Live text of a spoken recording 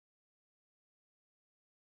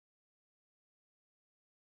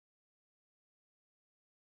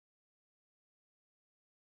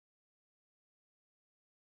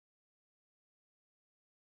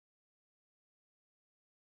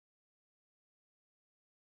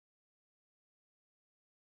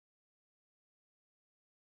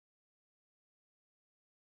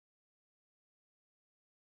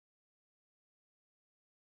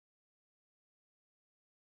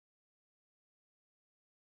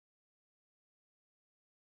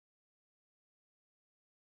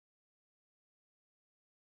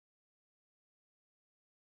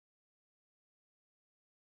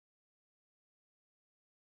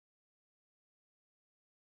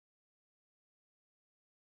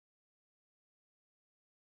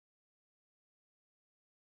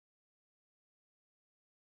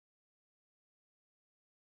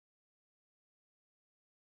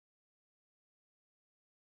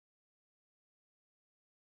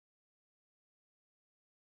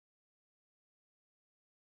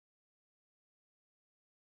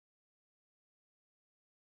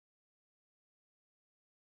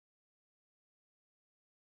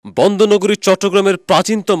বন্দনগরী চট্টগ্রামের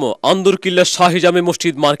প্রাচীনতম আন্দরকিল্লা শাহী জামে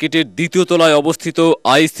মসজিদ মার্কেটের দ্বিতীয় তলায় অবস্থিত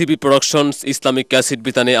আইসিবি প্রোডাকশনস ইসলামিক ক্যাসেট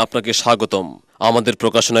বিতানে আপনাকে স্বাগতম। আমাদের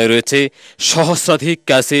প্রকাশনায় রয়েছে সহস্রাধিক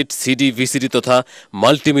ক্যাসেট, সিডি, ভিসিডি তথা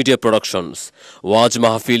মাল্টিমিডিয়া প্রোডাকশনস, ওয়াজ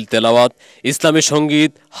মাহফিল, তেলাওয়াত, ইসলামী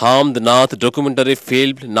সঙ্গীত, হামদ, নাত, ডকুমেন্টারি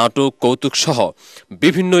ফিল্ম, নাটক, কৌতুক সহ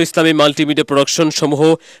বিভিন্ন ইসলামী মাল্টিমিডিয়া প্রোডাকশন সমূহ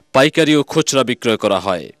পাইকারি ও খুচরা বিক্রয় করা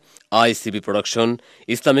হয়। আইসিবি প্রোডাকশন,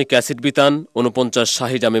 ইসলামিক ক্যাসেট বিতান, ৪৯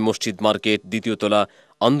 শাহী জামে মসজিদ মার্কেট, দ্বিতীয় তলা,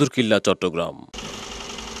 আন্দরকিল্লা, চট্টগ্রাম।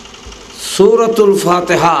 সূরাতুল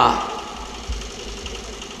ফাতিহা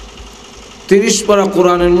 ৩০ পারা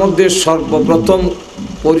কোরআনের মধ্যে সর্বপ্রথম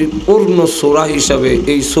পরিপূর্ণ সূরা হিসাবে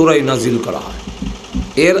এই সূরাই নাজিল করা হয়।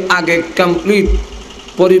 এর আগে কমপ্লিট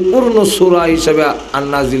পরিপূর্ণ সূরা হিসাবে আর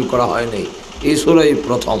নাজিল করা হয়নি, এই সূরাই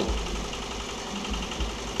প্রথম।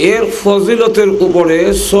 এর ফজিলতের উপরে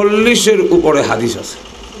 ৪০-এর উপরে হাদিস আছে।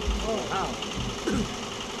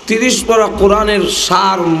 ৩০ পারা কোরআনের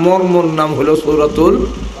সার মর্মর নাম হলো সূরাতুল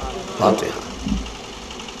ফাতিহা।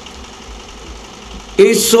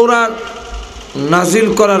 এই সূরা নাজিল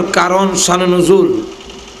করার কারণ, শানে নুজুল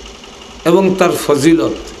এবং তার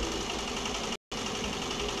ফজিলত।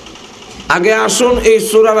 আগে আসুন এই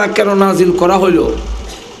সূরাটা কেন নাজিল করা হইল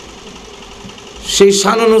সেই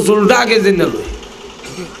শানে নুজুলটা আগে জেনে লই।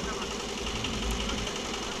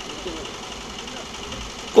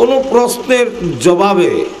 কোনো প্রশ্নের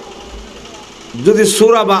জবাবে যদি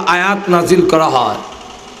সূরা বা আয়াত নাজিল করা হয়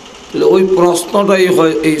তাহলে ওই প্রশ্নটাই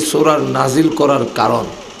হয় এই সূরার নাজিল করার কারণ।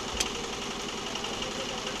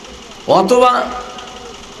 অথবা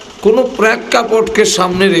কোনো প্রেক্ষাপটকে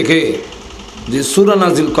সামনে রেখে যে সূরা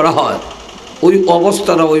নাজিল করা হয়, ওই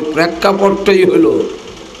অবস্থাটা, ওই প্রেক্ষাপটটাই হলো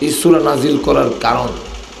এই সূরা নাজিল করার কারণ,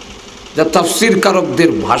 যা তাফসীর কারকদের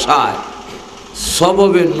ভাষায়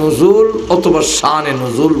সববে নুজুল অথবা শানে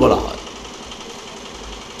নুজুল বলা হয়।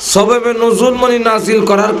 সববে নুজুল মানে নাজিল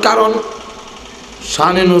করার কারণ,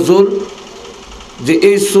 শানে নুজুল যে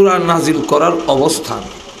এই সূরা নাজিল করার অবস্থান।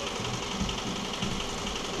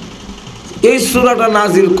 এই সূরাটা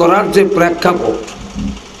নাজিল করার যে প্রেক্ষাপট,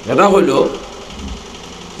 এটা হইল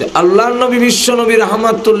যে আল্লাহর নবী বিশ্বনবী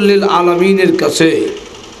রাহমাতুল লিল আলামিনের কাছে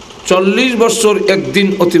 ৪০ বছর একদিন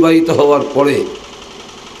অতিবাহিত হওয়ার পরে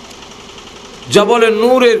জবলে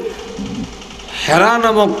নূরের হেরা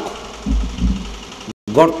নামক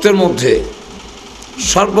গর্তের মধ্যে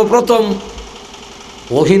সর্বপ্রথম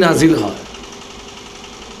ওহী নাজিল হয়।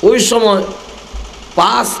 ওই সময়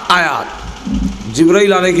 ৫ আয়াত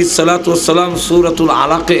জিবরাইল আলাইহিস সালাতু ওয়াস সালাম সূরাতুল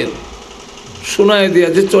আলাকের শোনায় দিয়ে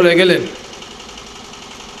যে চলে গেলেন।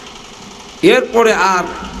 এরপরে আর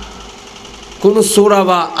কোনো সূরা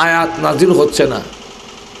বা আয়াত নাজিল হচ্ছে না।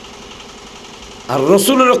 আর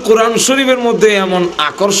রাসূলের কোরআন শরীফের মধ্যে এমন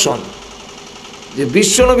আকর্ষণ যে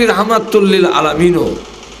বিশ্বনবী রাহমাতুল লিল আলামিনও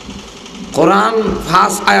কোরআন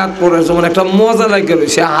 ৫ আয়াত পড়ে যেমন একটা মজা লাগে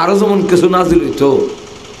রয়েছে, আরও যেমন কিছু নাজিল হইতো।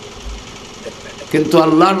 কিন্তু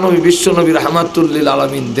আল্লাহর নবী বিশ্বনবী রাহমাতুল লিল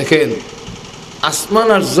আলামিন দেখেন আসমান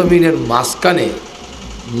আর জমিনের মাঝখানে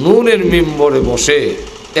নূরের মিম্বরে বসে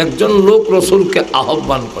একজন লোক রসুলকে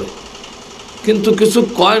আহ্বান করে, কিন্তু কিছু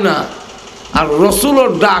কয় না। আর রসুলের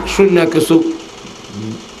ডাক শুনে কিছু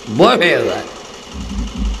ভয় হয়ে যায়।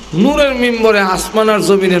 নূরের মিম্বরে আসমান আর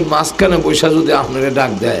জমিনের মাঝখানে বৈশা যদি আপনারা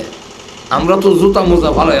ডাক দেয়, আমরা তো জুতা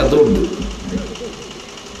মোজা ফালাইয়া দৌড় দেব,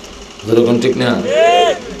 যেরকম ঠিক না?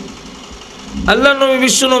 আল্লাহ নবী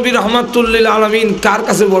বিশ্বনবী রাহমাতুল লিল আলামিন কার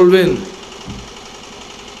কাছে বলবেন?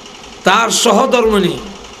 তার সহধর্মিণী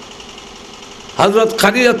হযরত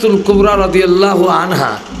খাদিজাতুল কুবরা রাদিয়াল্লাহু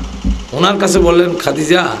আনহা, ওনার কাছে বললেন,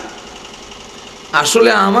 খাদিজা, আসলে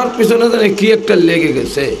আমার পিছনে জানে কি একটা লেগে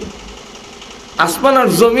গেছে। আসমান আর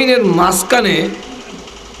জমিনের মাঝখানে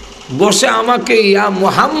বসে আমাকে ইয়া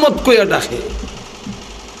মুহাম্মদ কইয়া ডাকে।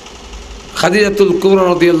 খাদিজাতুল কুবরা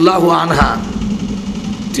রাদিয়াল্লাহু আনহা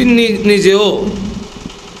তিনি নিজেও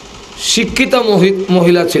শিক্ষিতা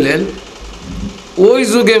মহিলা ছিলেন। ওই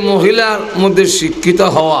যুগে মহিলার মধ্যে শিক্ষিত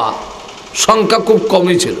হওয়া সংখ্যা খুব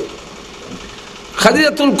কমই ছিল।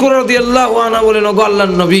 খাদিজাতুল কুবরা রাদিয়াল্লাহু আনহা বলেন, ওগো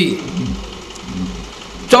আল্লাহর নবী,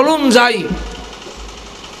 চলুন যাই।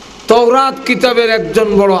 তাওরাত কিতাবের একজন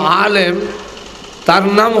বড় আলেম, তার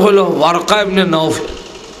নাম হলো ওয়ারকা ইবনে নওফল।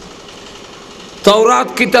 তাওরাত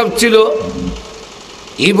কিতাব ছিল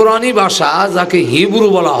ইব্রানি ভাষা, যাকে হিব্রু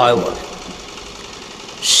বলা হয় বলে।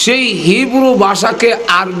 সেই হিব্রু ভাষাকে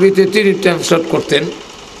আরবিতে তিনি ট্রান্সলেট করতেন,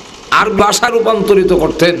 আর ভাষা রূপান্তরিত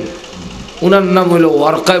করতেন। উনার নাম হলো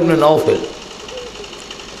ওয়ারকা ইবনে নওফল।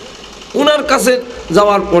 উনার কাছে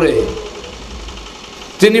যাওয়ার পরে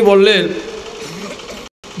তিনি বললেন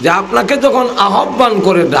যে আপনাকে যখন আহ্বান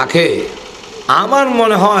করে ডাকে, আমার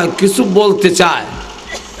মনে হয় কিছু বলতে চায়,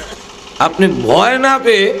 আপনি ভয় না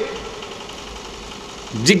পেয়ে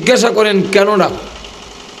জিজ্ঞাসা করেন কেন ডাক,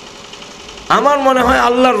 আমার মনে হয়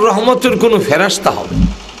আল্লাহর রহমতের কোনো ফেরেশতা হবে।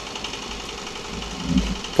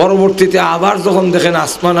 পরবর্তীতে আবার যখন দেখেন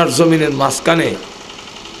আসমান আর জমিনের মাঝখানে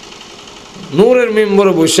নূরের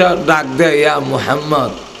মিম্বরে বসে ডাক দেয় ইয়া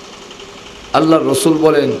মুহাম্মদ, আল্লাহর রসুল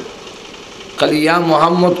বলেন খালি ইয়া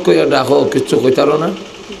মুহাম্মদ কইয়া ডাকো, কিচ্ছু কইতারো না।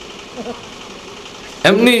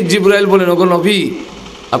 এমনি জিবরাইল বলেন ওগো নবী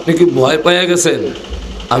আপনি কি ভয় পাইয়া গেছেন?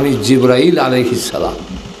 আমি জিবরাইল আলাইহিস সালাম।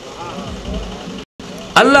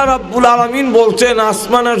 আল্লাহ রাব্বুল আলামিন বলছেন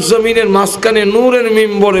আসমান আর জমিনের মাঝখানে নূরের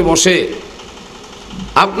মিম্বরে বসে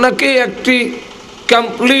আপনাকে একটি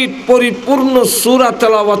কমপ্লিট পরিপূর্ণ সূরা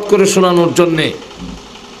তেলাওয়াত করে শোনানোর জন্যে,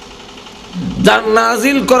 যার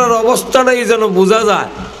নাজিল করার অবস্থাটাই যেন বোঝা যায়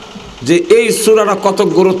যে এই সূরাটা কত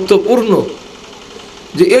গুরুত্বপূর্ণ,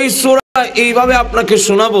 যে এই সূরা এইভাবে আপনাকে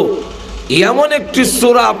শোনাবো, এমন একটি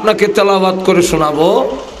সূরা আপনাকে তেলাওয়াত করে শোনাবো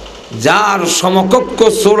যার সমকক্ষ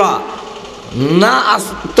সূরা না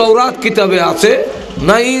তাওরাত কিতাবে আছে,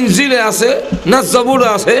 না ইনজিলে আছে, না জবুরে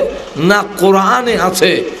আছে, না কোরআনে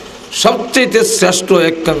আছে। সবচেয়ে শ্রেষ্ঠ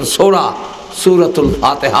একখান সূরা সূরাতুল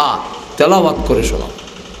ফাতিহা তেলাওয়াত করে শোনাবো।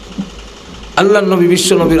 আল্লাহ নবী বিশ্ব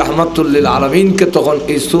নবী রাহমাতুল লিল আলামিনকে তখন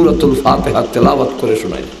এই সূরাতুল ফাতিহা তেলাওয়াত করে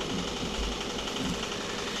শোনাইলেন।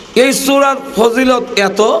 এই সূরার ফজিলত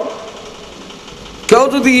এত, কেউ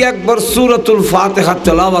যদি একবার সূরাতুল ফাতিহা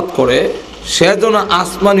তেলাওয়াত করে সে যেন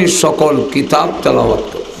আসমানি সকল কিতাব তেলাওয়াত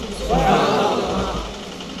করে।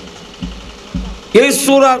 এই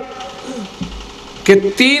সূরাকে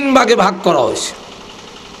 3 ভাগে ভাগ করা হয়েছে।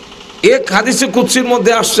 এক হাদিসে কুদসির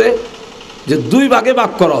মধ্যে আসছে যে 2 ভাগে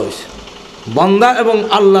ভাগ করা হয়েছে, বান্দা এবং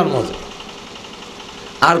আল্লাহর মধ্যে।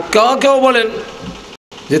 আর কেউ কেউ বলেন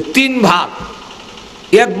যে 3 ভাগ।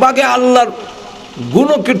 এক ভাগে আল্লাহর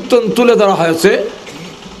গুণকীর্তন তুলে ধরা হয়েছে,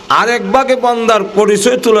 আরেক ভাগে বান্দার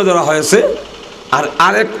পরিচয় তুলে ধরা হয়েছে, আর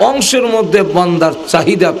আরেক অংশের মধ্যে বান্দার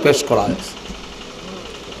চাহিদা পেশ করা হয়েছে।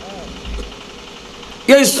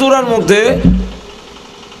 এই সূরার মধ্যে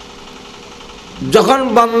যখন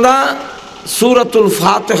বান্দা সূরাতুল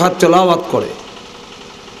ফাতিহা তেলাওয়াত করে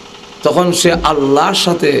তখন সে আল্লাহর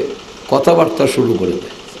সাথে কথাবার্তা শুরু করে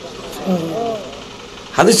দেয়।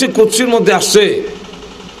 হাদিসে কুদসির মধ্যে আসছে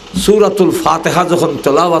সূরাতুল ফাতিহা যখন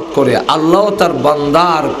তেলাওয়াত করে আল্লাহ তার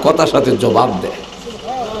বান্দার কথার সাথে জবাব দেয়।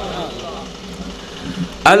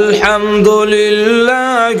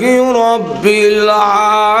 আলহামদুলিল্লাহি রাব্বিল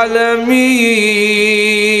আলামিন।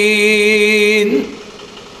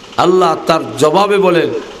 আল্লাহ তার জবাবে বলেন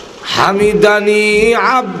হামিদানি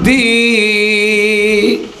আব্দি।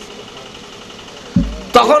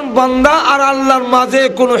 তখন বান্দা আর আল্লাহর মাঝে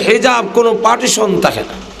কোনো হিজাব, কোনো পার্টিশন থাকে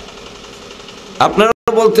না। আপনারা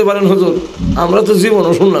বলতে পারেন হুজুর আমরা তো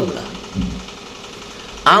জীবনও শুনলাম না।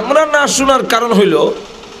 আমরা না শোনার কারণ হইল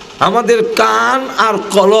আমাদের কান আর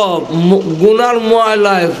কলব গুনার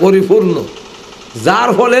ময়লায় পরিপূর্ণ, যার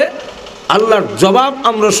ফলে আল্লাহর জবাব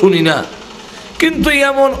আমরা শুনি না। কিন্তু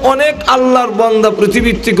এমন অনেক আল্লাহর বান্দা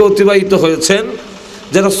পৃথিবীর থেকে অতিবাহিত হয়েছেন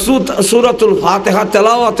যারা সূরাতুল ফাতিহা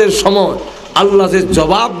তেলাওয়াতের সময় আল্লাহ যে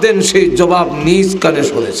জবাব দেন সেই জবাব নিজ কানে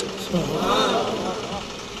শুনেছেন।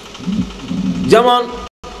 যেমন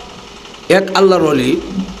এক আল্লাহর ওলি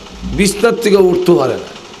বিছনার থেকে উঠতে পারে না,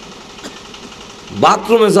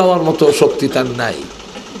 বাথরুমে যাওয়ার মতো শক্তি তার নাই,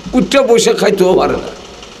 উঠে বসে খাইতেও পারে না,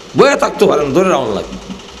 বয়ে থাকতে পারে না, ধরে রাউন্ড লাগে।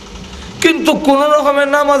 কিন্তু কোন রকমের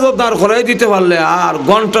নামাজও দাঁড় করাই দিতে পারলে আর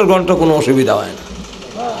ঘন্টার ঘন্টা কোনো অসুবিধা হয় না।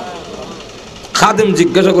 খাদেম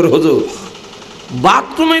জিজ্ঞাসা করে হুজুর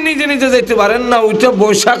বাথরুমে নিজে নিজে যেতে পারেন না, উঠে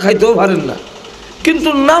বৈশা খাইতেও পারেন না, কিন্তু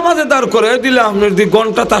নামাজে দাঁড় করে দিলে আপনার দি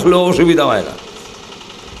ঘন্টা থাকলেও অসুবিধা হয় না,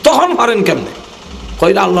 তখন পারেন কেমনে?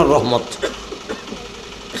 কইরা আল্লাহর রহমত।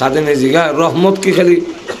 খাদেমে জিজ্ঞাসা রহমত কি খালি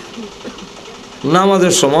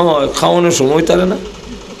নামাজের সময় হয়, খাওয়ানোর সময় তারে না?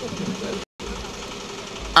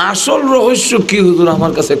 আসল রহস্য কি হুজুর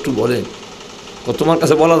আমার কাছে একটু বলেন। তোমার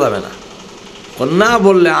কাছে বলা যাবে না, না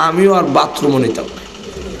বললে আমিও আর বাথরুমও নিতাম না।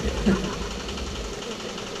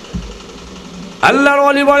 আল্লাহর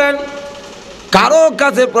ওলি বলেন কারো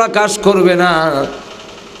কাছে প্রকাশ করবে না।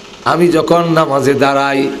 আমি যখন নামাজে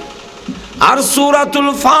দাঁড়াই আর সূরাতুল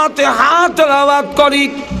ফাতিহা তেলাওয়াত করি,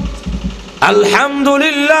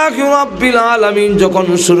 আলহামদুলিল্লাহি রাব্বিল আলামিন যখন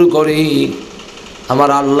শুরু করি, আমার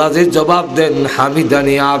আল্লাহ যে জবাব দেন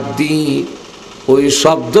হামিদানি আব্দি, ওই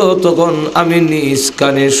শব্দ তখন আমি নিজ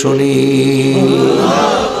কানে শুনি।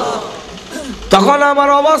 তখন আমার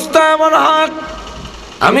অবস্থা এমন হয়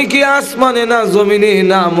আমি কি আসমানে না জমিনে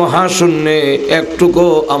না মহাশূন্যে, একটুকু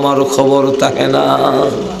আমার খবর থাকে না।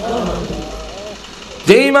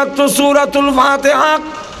 যেই মাত্র সূরাতুল ফাতিহা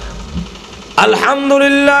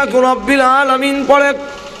আলহামদুলিল্লাহ রাব্বিল আলামিন পড়ে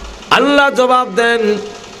আল্লাহ জবাব দেন।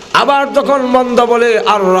 আবার যখন বান্দা বলে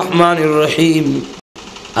আর রহমানির রহিম,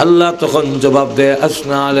 আল্লাহ তখন জবাব দেয়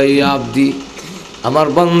আসনা আলাইয়া আবদি, আমার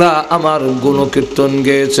বান্দা আমার গুণকীর্তন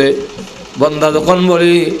গেয়েছে। বান্দা যখন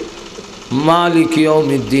বলে মালিক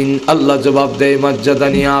ইয়াউমিদ্দিন, আল্লাহ জবাব দেয়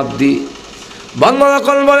মাজ্জাদানি আবদি। বান্দা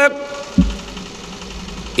যখন বলে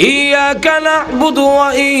ইয়াকা না'বুদু ওয়া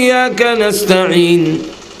ইয়াকা নাস্তাঈন,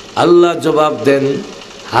 আল্লাহ জবাব দেন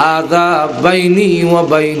হাযা বাইনি ওয়া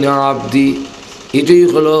বাইনা আবদি। এটাই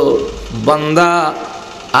হলো বান্দা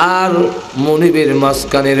আর মনিবের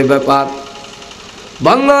মাঝখানের ব্যাপার।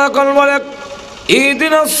 বান্দা যখন বলে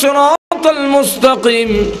ইহদিনাস সিরাতাল মুস্তাকিম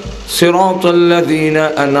সিরাতাল্লাযীনা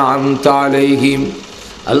আন'আমতা আলাইহিম,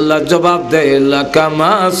 আল্লাহ জবাব দেয় লাকা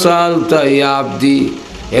মা সালতা ইয়া আবদি,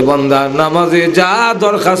 এ বান্দা নামাজে যা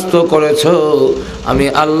দরখাস্ত করেছো আমি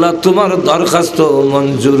আল্লাহ তোমার দরখাস্ত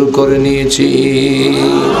মঞ্জুর করে নিয়েছি।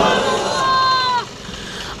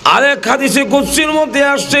 আরেক হাদিসে কুদসির মধ্যে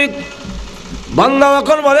আসছে বান্দা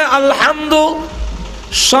যখন বলে আলহামদু,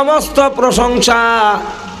 সমস্ত প্রশংসা,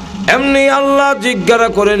 এমনি আল্লাহ জিজ্ঞাসা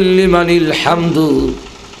করেন লিমানিল হামদু,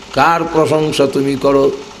 কার প্রশংসা তুমি করো?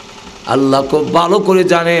 আল্লাহ খুব ভালো করে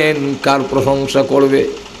জানেন কার প্রশংসা করবে,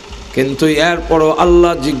 কিন্তু এরপরও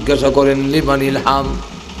আল্লাহ জিজ্ঞাসা করেন লিমানিল হাম,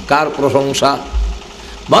 কার প্রশংসা?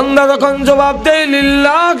 বান্দা যখন জবাব দেয়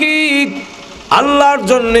লিল্লাহি, আল্লাহর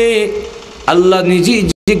জন্যে, আল্লাহ নিজেই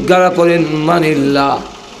জিজ্ঞাসা করেন মানিল্লাহ,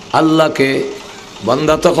 আল্লাহকে।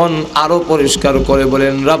 বান্দা তখন আরো পরিষ্কার করে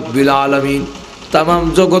বলেন রাব্বিল আলামিন, তামাম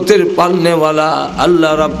জগতের পালনেওয়ালা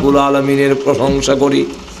আল্লাহ রাব্বুল আলামিনের প্রশংসা করি।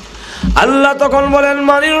 আল্লাহ তখন বলেন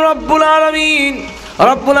মানির রাব্বুল আলামিন,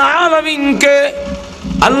 রাব্বুল আলামিনকে।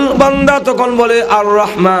 বান্দা তখন বলে আর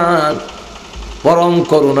রহমান, পরম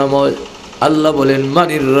করুণাময়। আল্লাহ বলেন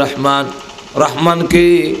মানির রহমান, রহমানকে।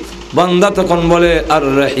 বান্দা তখন বলে আর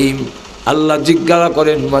রহিম, আল্লাহ জিজ্ঞাসা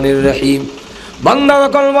করেন মানির রহিম। বান্দা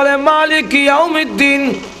তখন বলে মালিক ইয়াউমিদ্দিন,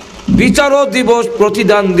 বিচার দিবস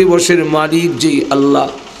প্রতিদান দিবসের মালিক যেই আল্লাহ,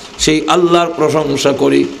 সেই আল্লাহর প্রশংসা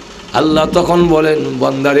করি। আল্লাহ তখন বলেন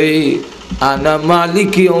বান্দারে আনা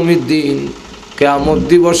মালিক ইয়াউমিদ্দিন, কিয়ামত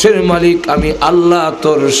দিবসের মালিক আমি আল্লাহ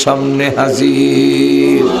তোর সামনে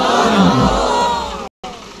হাজির।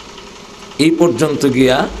 এই পর্যন্ত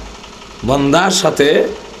গিয়া বান্দার সাথে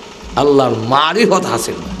আল্লাহর মারিফত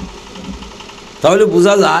হাসিল। তাহলে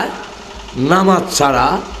বোঝা যায় নামাজ ছাড়া,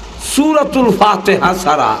 সূরাতুল ফাতিহা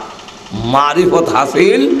ছাড়া মারিফত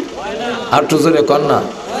হাসিল আর টুজরে কন্যা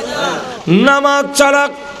নামাজ ছাড়া।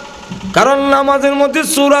 কারণ নামাজের মধ্যে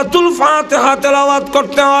সূরাতুল ফাতিহা তেলাওয়াত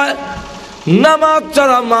করতে হয়, নামাজ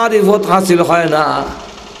ছাড়া মারিফত হাসিল হয় না।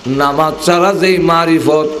 নামাজ ছাড়া যেই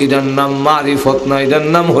মারিফত, এটার নাম মারিফত না, এটার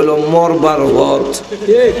নাম হলো মরবার পথ।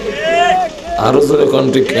 আরো জোরে কোন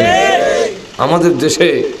ঠিক? আমাদের দেশে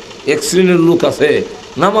এক শ্রেণীর লোক আছে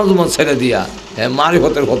নামাজ উমাজ ছেড়ে দিয়া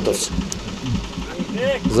মারিফতের পথ ধরছে।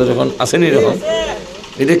 যখন আসেনি এরকম,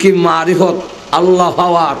 এটা কি মারিফত? আল্লাহ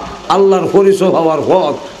পাওয়ার, আল্লাহর পরিচয় পাওয়ার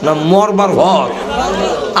পথ না মরবার পথ?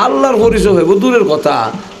 আল্লাহর পরিচয় হইব দূরের কথা,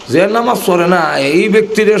 যে নামাজ পড়ে না এই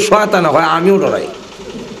ব্যক্তির শয়তান হয়, আমিও ডরাই।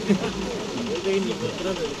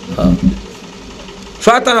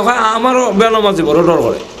 শয়তান হয়, আমারও বেনামাজি বড় ডর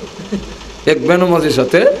করে। এক বেনামাজির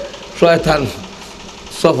সাথে শয়তান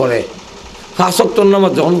সফরে, ফাঁসক্তর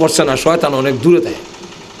নামাজ যখন পড়ছে না, শয়তান অনেক দূরে থাকে।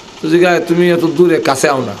 তো জিজ্ঞাসা তুমি এত দূরে, কাছে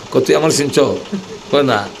আও না। তুই আমার চিনছ?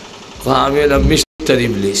 না, আমি এলাম মিস্টার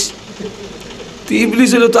ইবলিস। ইবলিস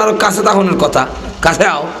হলে তো আরো কাছে তখনের কথা, কাছে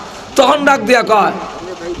আও। তখন ডাক দিয়া কয়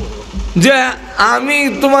যে আমি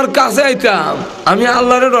তোমার কাছে আইতাম, আমি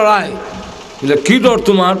আল্লাহরে ডরাই। বলে কি ডর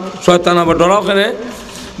তোমার? শয়তান আবার ডরাও কেন?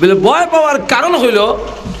 বলে ভয় পাওয়ার কারণ হইল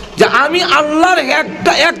যে আমি আল্লাহর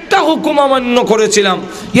একটা হুকুম অমান্য করেছিলাম,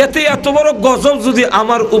 এতে এত বড় গজব যদি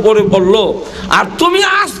আমার উপরে পড়লো, আর তুমি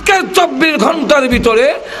আজকের 24 ঘন্টার ভিতরে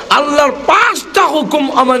আল্লাহর 5টা হুকুম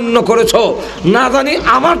অমান্য করেছ, না জানি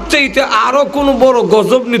আমার চাইতে আরো কোন বড়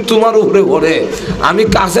গজব নি তোমার উপরে পড়ে। আমি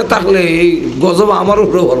কাছে থাকলে এই গজব আমার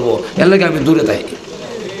উপরে পড়বো, এর লাগে আমি দূরে থাকি।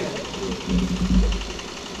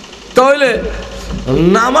 তাহলে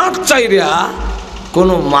নামাজ চাইরা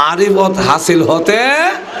কোনো মারিফত হাসিল হতে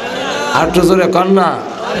আর তো জোরে কন্যা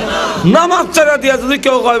নামাজ ছাড়া দিয়া যদি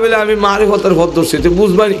কেউ কয় বলে আমি মারিফতের পথ ধরছি,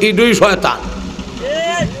 বুঝবেন ইডুই শয়তান।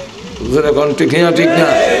 জোরে কোন ঠিক না? ঠিক না?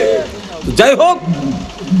 যাই হোক,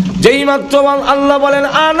 যেই মাত্র আল্লাহ বলেন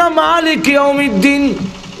আনা মালিক ইয়াউমিদ্দিন,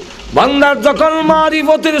 বান্দার যখন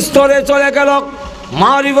মারিফতের স্তরে চলে গেল,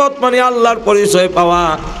 মারিফত মানে আল্লাহর পরিচয় পাওয়া,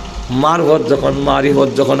 মারিফত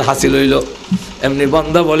যখন হাসিল হইল, এমনি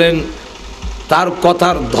বান্দা বলেন তার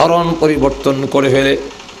কথার ধরন পরিবর্তন করে ফেলে।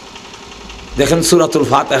 দেখেন সূরাতুল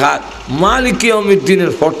ফাতিহা মালিক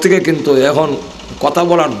ইয়াউমিদ্দিনের পর থেকে কিন্তু এখন কথা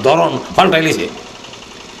বলার ধরন পাল্টাইছে।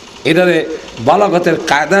 এটারে বালাগতের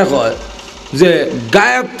কায়দায় হয় যে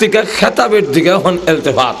গায়েব থেকে খেতাবের দিকে এখন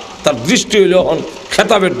ইলতিফাত, তার দৃষ্টি হইল এখন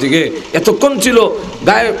খেতাবের দিকে। এতক্ষণ ছিল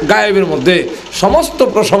গায়েবের মধ্যে। সমস্ত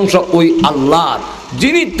প্রশংসা ওই আল্লাহর,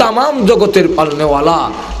 যিনি তামাম জগতের পালনেওয়ালা,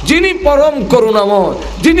 যিনি পরম করুণাময়,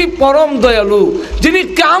 যিনি পরম দয়ালু, যিনি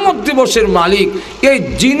কিয়ামত দিবসের মালিক। এই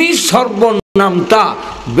যিনি সর্বনামটা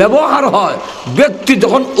ব্যবহার হয় ব্যক্তি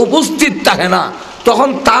যখন উপস্থিত থাকে না, তখন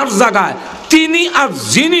তার জায়গায় তিনি আর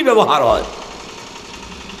যিনি ব্যবহার হয়।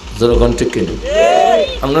 যেরকম ঠিক কিনা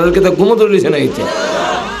আপনাদেরকে তো ঘুমোতে রয়েছে না এইটা।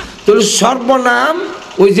 তাহলে সর্বনাম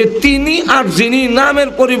ওই যে তিনি আর যিনি নামের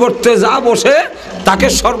পরিবর্তে যা বসে তাকে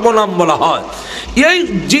সর্বনাম বলা হয়। এই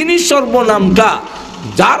যিনি সর্বনামটা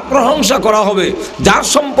যার প্রশংসা করা হবে, যার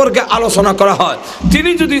সম্পর্কে আলোচনা করা হয়,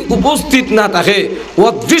 তিনি যদি উপস্থিত না থাকে,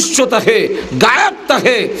 অদৃশ্য থাকে, গায়েব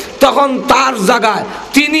থাকে, তখন তার জায়গায়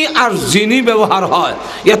তিনি আর যিনি ব্যবহার হয়।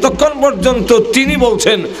 এতক্ষণ পর্যন্ত তিনি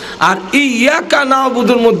বলছেন, আর ইয়াকা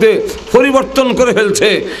নাবুদুর মধ্যে পরিবর্তন করে ফেলছে।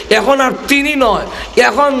 এখন আর তিনি নয়,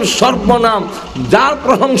 এখন সর্বনাম যার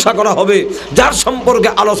প্রশংসা করা হবে, যার সম্পর্কে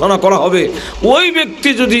আলোচনা করা হবে, ওই ব্যক্তি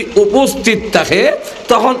যদি উপস্থিত থাকে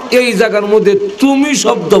তখন এই জায়গার মধ্যে তুমি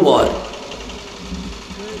শব্দ বয়।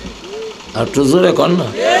 আর তো জোরে কর না,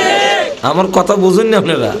 আমার কথা বুঝেন না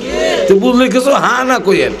আপনারা? তো বুঝলে কিছু হা না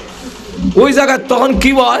কইেন। ওই জায়গায় তখন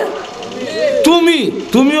কি বয়? তুমি,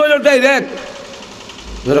 তুমি হইল ডাইরেক্ট,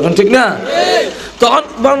 যেরকম ঠিক না? তখন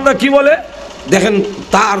বান্দা কি বলে দেখেন,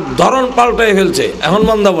 তার ধরন পাল্টাই ফেলছে। এখন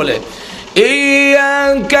বান্দা বলে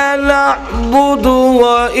ইয়াকা না'বুদু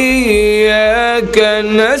ওয়া ইয়াকা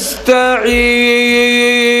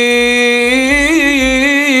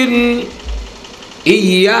নাস্তাঈন।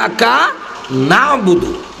 ইয়াকা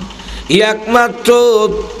না'বুদু, একমাত্র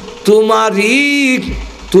তোমারই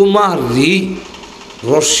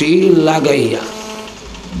রশি লাগাইয়া,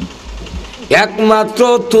 একমাত্র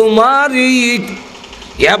তোমারই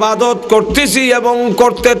ইবাদত করতেছি এবং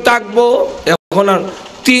করতে থাকবো। এখন আর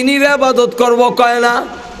তিনির ইবাদত করবো কয় না,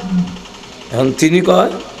 এখন তিনি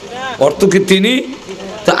কয়। অর্থ কি তিনি?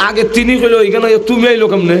 তা আগে তিনি কইল, এখানে তুমি আইলো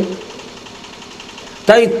কেমনে?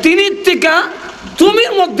 তাই তিনির থেকে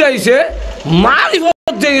তুমির মধ্যে আইছে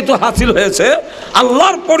মারিফত যেহেতু হাসিল হয়েছে,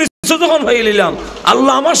 আল্লাহর পরিচয় যখন হয়ে নিলাম,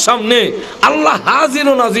 আল্লাহ আমার সামনে, আল্লাহ হাজির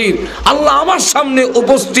ও নাজির, আল্লাহ আমার সামনে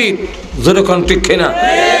উপস্থিত। যেরকম ঠিক না?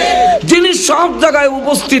 যিনি সব জায়গায়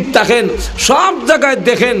উপস্থিত থাকেন, সব জায়গায়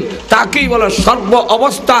দেখেন, তাকেই বলা সর্ব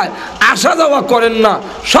অবস্থায় আসা যাওয়া করেন না,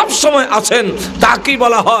 সব সময় আছেন, তাকেই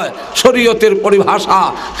বলা হয় শরীয়তের পরিভাষা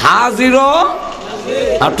হাজির ও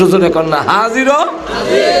হাজির ও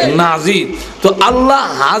নাজির। তো আল্লাহ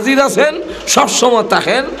হাজির আছেন, সবসময়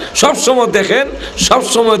থাকেন, সবসময় দেখেন,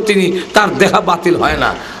 সবসময় তিনি, তার দেখা বাতিল হয় না।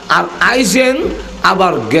 আর আইসেন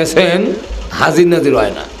আবার গেছেন, হাজির নাজির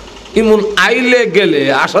হয় না। এমন আইলে গেলে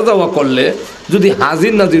আসা যাওয়া করলে যদি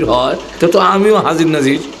হাজির নাজির হয়, তো আমিও হাজির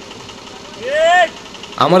নাজির।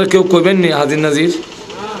 আমার কেউ কইবেন নি হাজির নাজির?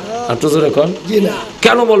 আর তো এখন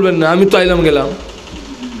কেন বলবেন না? আমি তো আইলাম গেলাম।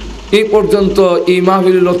 এই পর্যন্ত এই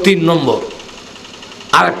মাহফিল হলো 3 নম্বর,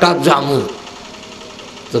 আর একটা জামু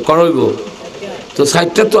তো করইব। তো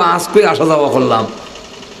 60টা তো আজকে আসা যাওয়া করলাম,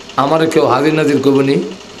 আমার কেউ হাজির নাজির করবনি?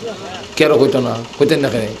 কেন কইতো না? কইতেন না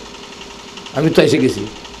কেন? আমি তো এসে গেছি।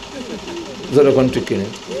 যেরকম ঠিক কিনে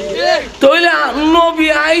তাহলে নবী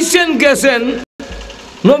আইসেন গেছেন,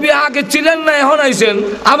 নবী আগে ছিলেন না, এখন আইসেন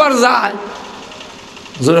আবার যায়।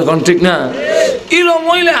 যেরকম ঠিক না? এরকম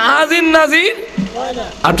হইলে হাজির নাজির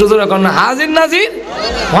আর তো যেরকম না, হাজির নাজির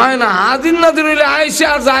হয় না। হাজির নাজির হইলে আইসে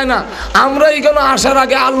আর যায় না। আমরা এখানে আসার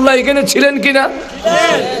আগে আল্লাহ এখানে ছিলেন কিনা?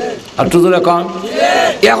 আর তো যেরকম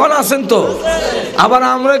এখন আছেন তো, আবার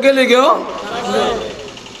আমরা গেলে গেও।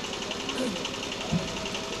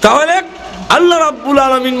 তাহলে আল্লাহ রাব্বুল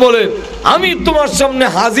আলামিন বলেন, আমি তোমার সামনে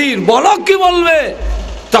হাজির, বলো কি বলবে?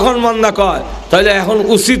 তখন বান্দা কয়, তাহলে এখন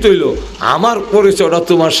উচিত হইল আমার পরিচয়টা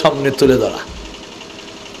তোমার সামনে তুলে ধরা।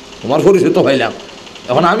 তোমার পরিচয় তো পাইলাম,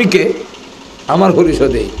 এখন আমি কে? আমার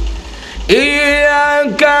পরিচয় দেই।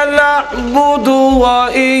 ইয়াকা না'বুদু ওয়া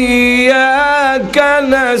ইয়াকা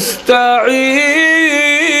নাস্তাঈন।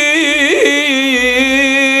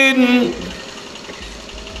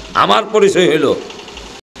 আমার পরিচয় হইল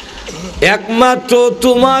একমাত্র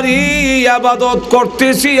তোমারই ইবাদত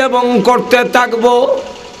করতেছি এবং করতে থাকবো।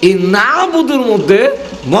 এই নাবুদুর মধ্যে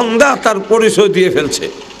বান্দা তার পরিচয় দিয়ে ফেলছে।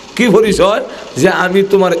 কি পরিচয়? যে আমি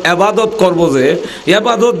তোমার ইবাদত করব। যে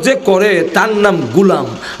ইবাদত যে করে তার নাম গুলাম,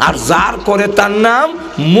 আর যার করে তার নাম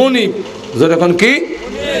মনিব। যখন কি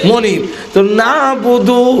মনিব। তো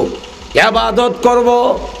নাবুদু ইবাদত করব,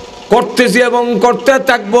 করতেছি এবং করতে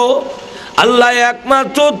থাকবো। আল্লাহ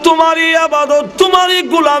একমাত্র তোমারই ইবাদত, তোমারই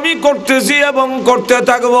গোলামি করতেছি এবং করতে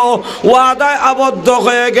থাকবো। ওয়াদায় আবদ্ধ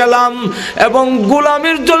হয়ে গেলাম এবং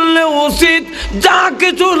গোলামির জন্য উচিত যা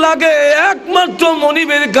কিছু লাগে একমাত্র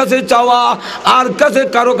মনিবের কাছে চাওয়া, আর কাছে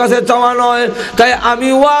কারো কাছে চাওয়া নয়। তাই আমি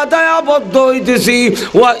ওয়াদায় আবদ্ধ হইতেছি,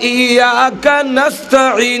 ওয়া ইয়াকা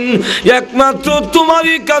নাস্তাইন, একমাত্র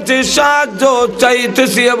তোমারই কাছে সাহায্য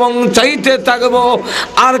চাইতেছি এবং চাইতে থাকবো,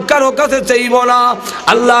 আর কারো কাছে চাইব না।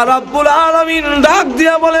 আল্লাহ রাব্বুল আলামিন ডাক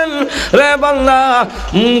দিয়া বলেন, রে বান্দা,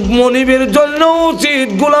 মনিবের জন্য উচিত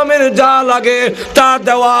গোলামের যা লাগে তা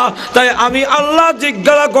দেওয়া। তাই আমি আল্লাহ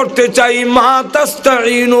জিজ্ঞাসা করতে চাই, মা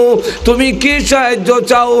তাস্তাইনু, তুমি কি সাহায্য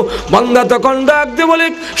চাও? বান্দা তখন ডাক দিয়ে বলে,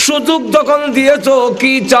 সুযোগ তখন দিয়েছো,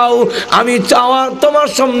 কি চাও? আমি চাওয়া তোমার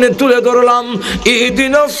সামনে তুলে ধরলাম,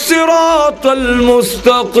 ইহদিনাস সিরাতাল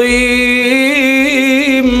মুস্তাকিম।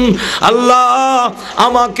 আল্লাহ,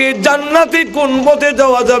 আমাকে জান্নাতে কোন পথে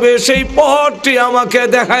যাওয়া যাবে সেই পথটি আমাকে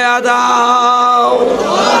দেখায়া দাও,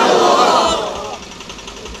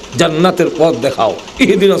 জান্নাতের পথ দেখাও।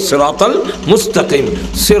 ইহদিনাস সিরাতাল মুস্তাকিম,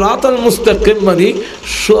 সিরাতাল মুস্তাকিম মানে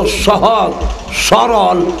সহজ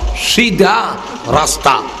সরল সিধা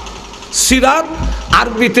রাস্তা। সিরাত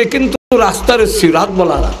আরবিতে কিন্তু রাস্তার সিরাত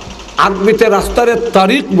বলা না, আরবিতে রাস্তার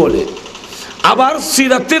তারিক বলে। আবার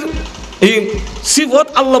সিরাতের এই সিফত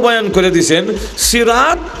আল্লাহ বয়ান করে দিয়েছেন,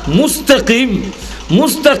 সিরাত মুস্তাকিম।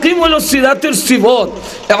 মুস্তাকিম হলো সিরাতের সিফত।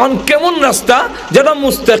 এখন কেমন রাস্তা? যেটা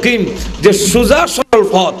মুস্তাকিম, যে সোজা সরল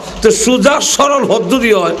পথ। তো সোজা সরল পথ যদি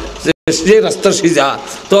হয়, যে রাস্তা সিজা,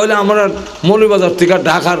 তাহলে আমরা মৌলভীবাজার থেকে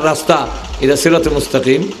ঢাকার রাস্তা, এটা সিরাতে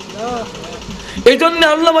মুস্তাকিম। এই জন্য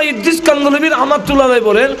আল্লামা ইদ্রিস কান্দলবী রাহমাতুল্লাহ আলাইহি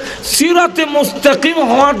বলেন, সিরাতে মুস্তাকিম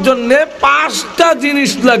হওয়ার জন্য 5টা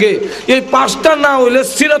জিনিস লাগে। এই 5টা না হইলে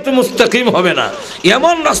সিরাতে মুস্তাকিম হবে না।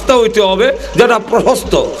 এমন রাস্তা হইতে হবে যেটা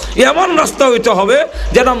প্রশস্ত, এমন রাস্তা হইতে হবে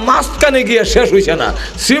যেটা মাঝখানে গিয়ে শেষ হইছে না,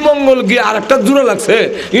 শ্রীমঙ্গল গিয়ে আর একটা দূরে লাগছে,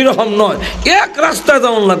 এরকম নয়, এক রাস্তায়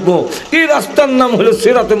যেমন লাগবো। এই রাস্তার নাম হলো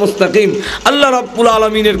সিরাতে মুস্তাকিম। আল্লাহ রাব্বুল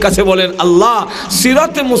আলামিনের কাছে বলেন, আল্লাহ,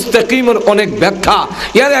 সিরাতে মুস্তাকিমের অনেক ব্যাখ্যা,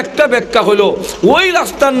 এর একটা ব্যাখ্যা হলো ওই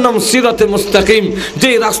রাস্তার নাম সিরাতে মুস্তাকিম যে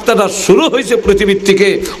রাস্তাটা শুরু হয়েছে পৃথিবীর থেকে,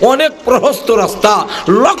 অনেক প্রশস্ত রাস্তা,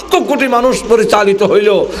 লক্ষ কোটি মানুষ পরিচালিত হইল,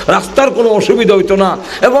 রাস্তার কোনো অসুবিধা হইতো না,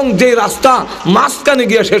 এবং যে রাস্তা মাঝখানে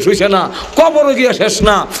গিয়ে শেষ হইছে না, কবরে গিয়ে শেষ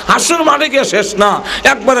না, হাসর মাঠে গিয়ে শেষ না,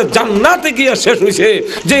 একবারে জান্নাতে গিয়ে শেষ হইছে,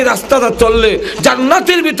 যে রাস্তাটা চললে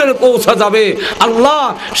জান্নাতের ভিতরে পৌঁছা যাবে। আল্লাহ,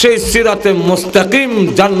 সেই সিরাতে মুস্তাকিম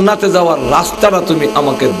জান্নাতে যাওয়ার রাস্তাটা তুমি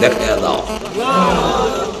আমাকে দেখাইয়া দাও।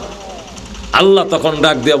 আল্লাহ তখন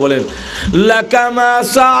ডাক দিয়া বলেন, লাকা মা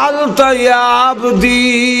সাআলতা ইয়া আবদি,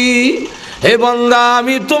 হে বান্দা,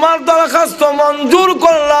 আমি তোমার দরখাস্ত মঞ্জুর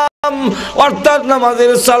করলাম। অর্থাৎ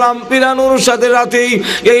নামাজের সালাম পিরানোর সাথে রাতেই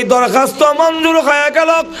এই দরখাস্ত মঞ্জুর হয়ে গেল।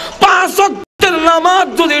 5 ওয়াক্তের নামাজ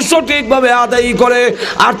যদি সঠিকভাবে আদায় করে,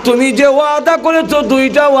 আর তুমি যে ওয়াদা করেছো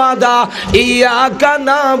 2টা ওয়াদা, ইয়াকা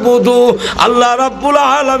নাবুদু, আল্লাহ রাব্বুল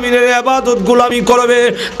আলামিনের ইবাদত গোলামি করবে,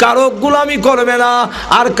 কারো গোলামি করবে না,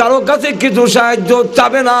 আর কারো কাছে কিছু সাহায্য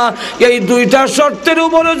চাবে না। এই 2টা শর্তের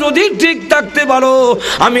উপরে যদি ঠিক থাকতে পারো,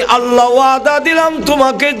 আমি আল্লাহ ওয়াদা দিলাম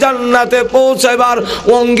তোমাকে জান্নাতে পৌঁছাবার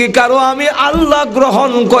অঙ্গীকারও আমি আল্লাহ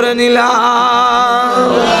গ্রহণ করে নিলাম।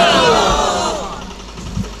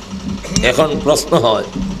 এখন প্রশ্ন হয়,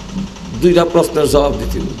 2টা প্রশ্নের জবাব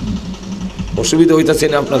দিতে অসুবিধা হইতেছে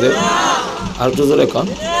না আপনাদের? আর তো এখন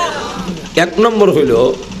 1 নম্বর হইল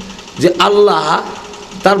যে আল্লাহ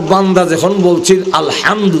তার বান্দা যখন বলছেন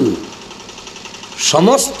আলহামদু,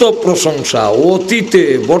 সমস্ত প্রশংসা অতীতে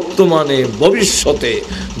বর্তমানে ভবিষ্যতে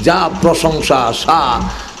যা প্রশংসা আসা,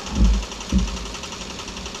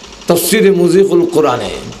 তাফসীরে মুজিবুল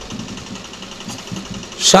কোরআনে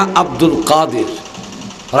শাহ আব্দুল কাদের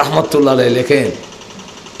রাহমাতুল্লাহ আলাইহি লেখেন,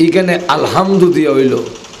 এখানে আলহামদু দিয়ে হইল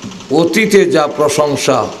অতীতে যা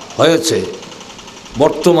প্রশংসা হয়েছে,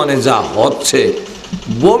 বর্তমানে যা হচ্ছে,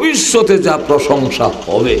 ভবিষ্যতে যা প্রশংসা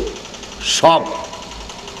হবে, সব।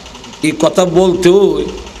 এই কথা বলতেও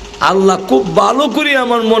আল্লাহ খুব ভালো করে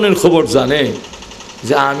আমার মনের খবর জানে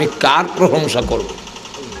যে আমি কার প্রশংসা করব।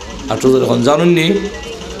 আর তো এখন জানেননি,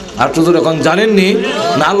 আর তো এখন জানেননি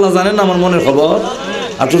না, আল্লাহ জানেন আমার মনের খবর,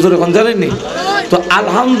 আর তো এখন জানেননি। তো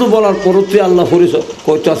আলহামদু বলার পরও তুই আল্লাহ পরিচয়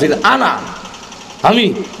কইতে আসিল, আনা, আমি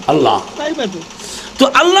আল্লাহ। তো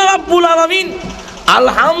আল্লাহ রাব্বুল আলামিন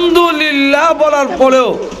আলহামদুলিল্লাহ বলার পরেও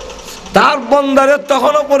তার বান্দারে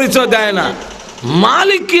তখনও পরিচয় দেয় না।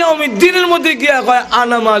 মালিক ইয়াউমিদ্দিনের মধ্যে গিয়া কয়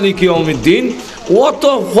আনা মালিক ইয়াউমিদ্দিন, অত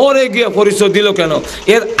পরে গিয়ে পরিচয় দিল কেন,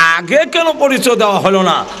 এর আগে কেন পরিচয় দেওয়া হলো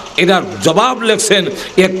না, এটার জবাব লেখছেন।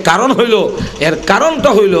 এর কারণ হইল, এর কারণটা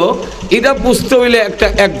হইল এটা বুঝতে হইলে একটা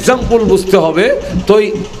এক্সাম্পল বুঝতে হবে, তো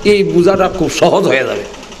এই বোঝাটা খুব সহজ হয়ে যাবে।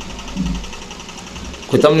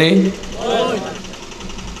 কইতাম নি,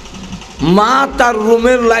 মা তার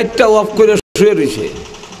রুমের লাইটটা অফ করে শুয়ে রয়েছে,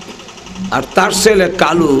 আর তার ছেলে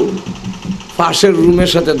কালু পাশের রুমের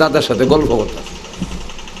সাথে দাদার সাথে গল্প করতাম।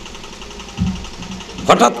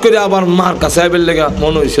 হঠাৎ করে আবার মার কাছে আইবের লেগে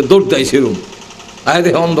মনে হয়েছে, দৌড় যাইছে রুম, আয়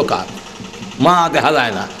দেখে অন্ধকার, মা দেখা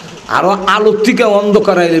যায় না। আরো আলোর থেকে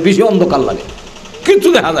অন্ধকার আইলে বেশি অন্ধকার লাগে, কিছু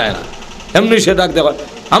দেখা যায় না। এমনি সে ডাক দেখা,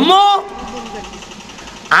 আম্মু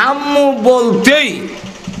আম্মু বলতেই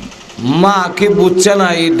মা কি বুঝছে না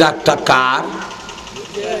এই ডাকটা কার?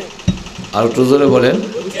 আর একটু জোরে বলেন।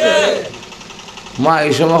 মা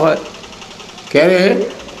এই সময় হয়, কে রে?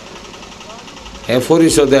 হ্যাঁ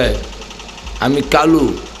পরিচয় দেয়, আমি কালু।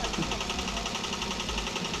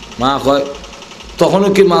 মা কয়, তখনও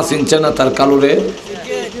কি মা চিনছে না তার কালু রে?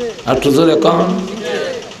 আর একটু জোরে কন,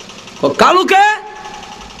 কালুকে?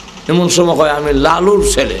 এমন সময় কয়, আমি লালুর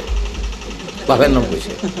ছেলে, বাপের নাম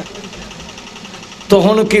কইছে।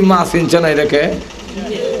 তখনও কি মা চিনছে না এটাকে?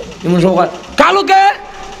 এমন সময় কয়, কালুকে,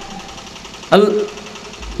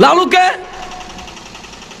 লালুকে?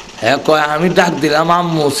 হ্যাঁ কয়, আমি ডাক দিলাম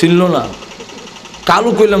আম্মু চিনল না, কালু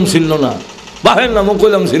কইলাম চিনল না, বাপের নামও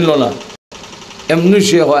কইলাম চিনল না। এমনি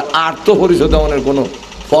সে হয়, আর তো পরিচয় দেওয়ানোর কোনো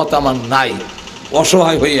পথ আমার নাই,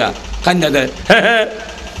 অসহায় হইয়া কান্না দেয়। হ্যাঁ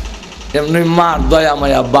এমনি মার দয়া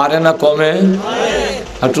মায়া বাড়ে না কমে?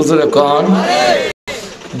 আর টুতরে কন,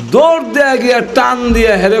 দৌড় দেয়া গিয়া টান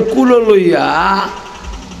দিয়া হেরে কুলো লইয়া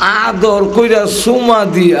আদর কইরা সুমা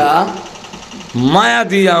দিয়া মায়া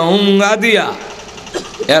দিয়া হুঙ্গা দিয়া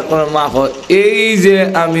এরপরে মা কয়, এই যে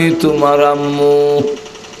আমি তোমার আম্মু,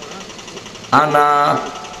 আনা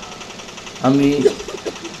আমি।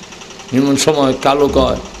 এমন সময় কালো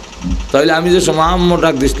কয়, তাহলে আমি যে সময় আম্মু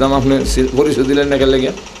ডাক দিছিলাম আপনি পরিচয় দিলেন না, কেন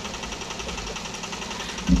লেগে?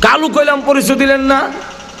 কালু কইলাম পরিচয় দিলেন না,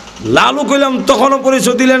 লালু কইলাম তখনও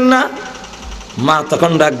পরিচয় দিলেন না। মা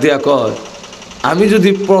তখন ডাক দিয়া কয়, আমি যদি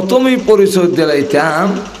প্রথমেই পরিচয় দিলাইতাম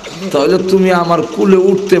তাহলে তুমি আমার কুলে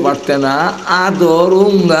উঠতে পারতে না, আদর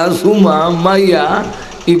উঙ্গা সুমা মাইয়া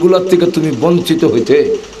এগুলোর থেকে তুমি বঞ্চিত হইতে।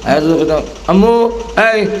 আম্মু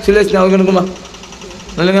এই ছিলেস না ওইখানে তোমার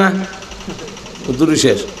না দূরে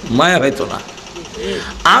শেষ, মায়া হইতো না।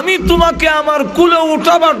 আমি তোমাকে আমার কুলে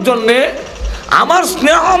উঠাবার জন্যে, আমার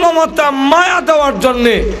স্নেহ মমতা মায়া দেওয়ার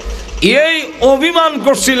জন্যে এই অভিমান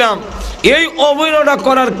করছিলাম। এই অভিনয়টা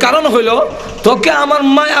করার কারণ হইল তোকে আমার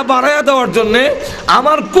মায়া বাড়াইয়া দেওয়ার জন্যে,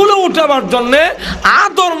 আমার কুলো উঠাবার জন্যে,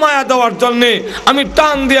 আদর মায়া দেওয়ার জন্যে আমি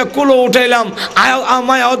টান দিয়ে কুলো উঠাইলাম,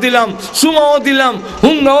 মায়াও দিলাম, সুমাও দিলাম,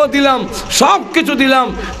 হুঙ্গাও দিলাম, সব কিছু দিলাম।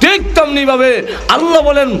 ঠিক তেমনিভাবে আল্লাহ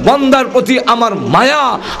বলেন, বান্দার প্রতি আমার মায়া,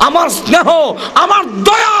 আমার স্নেহ, আমার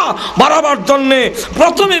দয়া বাড়াবার জন্যে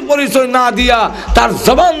প্রথমে পরিচয় না দিয়া তার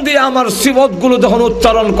জবান দিয়ে আমার সিফতগুলো যখন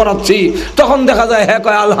উচ্চারণ করাচ্ছি, তখন দেখা যায় হ্যাঁ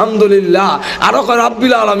কয় আলহামদুলিল্লাহ, আরো কয়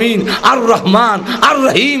রাব্বিল আলামিন, আর রহমান, আর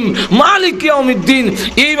রহিম, মালিক ইয়াউমিদ্দিন।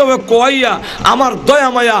 এইভাবে কোয়াইয়া আমার দয়া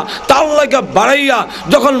মায়া তার লাগা বাড়াইয়া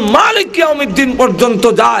যখন মালিক ইয়াউমিদ্দিন পর্যন্ত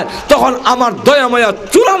যায়, তখন আমার দয়া মায়া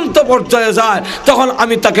চূড়ান্ত পর্যায়ে যায়, তখন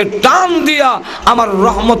আমি তাকে টান দিয়া আমার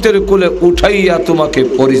রহমতের কোলে উঠাইয়া তোমাকে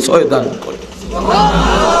পরিচয় দান করি।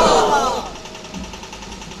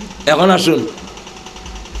 এখন আসুন,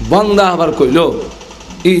 বান্দা আবার কইল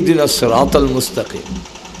ইহদিনাস সিরাতাল মুস্তাকিম,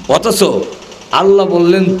 অথচ আল্লাহ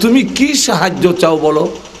বললেন তুমি কি সাহায্য চাও বলো।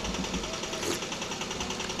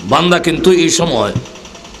 বান্দা কিন্তু এই সময়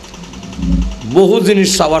বহু জিনিস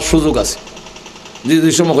চাওয়ার সুযোগ আছে।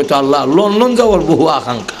 যে সময় হয়তো আল্লাহ লন্ডন যাওয়ার বহু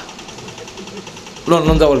আকাঙ্ক্ষা,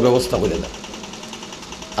 লন্ডন যাওয়ার ব্যবস্থা করে দেয়,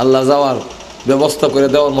 আল্লাহ যাওয়ার ব্যবস্থা করে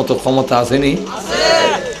দেওয়ার মতো ক্ষমতা আসেনি?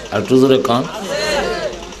 আর টুজুরে কান।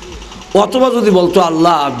 অথবা যদি বলতো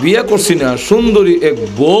আল্লাহ বিয়ে করছি না, সুন্দরী এক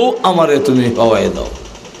বউ আমারে তুমি হওয়াই দাও,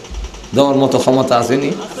 দেওয়ার মতো ক্ষমতা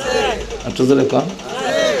আসেনি? আর টুজুরে কান।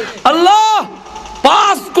 আল্লাহ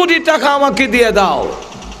 5 কোটি টাকা আমাকে দিয়ে দাও,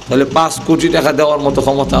 তাহলে 5 কোটি টাকা দেওয়ার মতো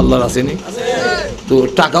ক্ষমতা আল্লাহর আসেনি? তো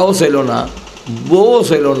টাকাও চাইল না, বউও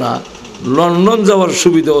চাইল না, লন্ডন যাওয়ার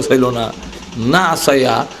সুবিধাও চাইল না, না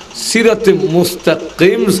চাইয়া সিরাতে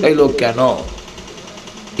মুস্তাকিম চাইল কেন?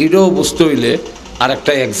 এটাও বুঝতে হইলে আর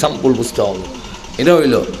একটা এক্সাম্পল বুঝতে হবে। এটা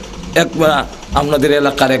হইল একবার আপনাদের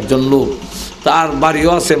এলাকার একজন লোক, তার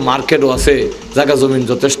বাড়িও আছে, মার্কেটও আছে, জায়গা জমিন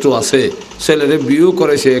যথেষ্ট আছে, ছেলেরে বিয়েও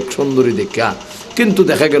করেছে এক সুন্দরী দেখা, কিন্তু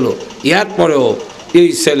দেখা গেল এর পরেও এই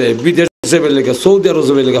ছেলে বিদেশে লেগে, সৌদি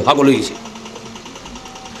আরবে লেগে পাগল হয়ে গেছে।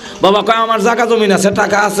 বাবা কয় আমার জায়গা জমিন আছে,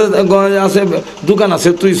 টাকা আছে, আছে, দোকান আছে,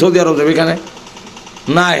 তুই সৌদি আরব যাবি এখানে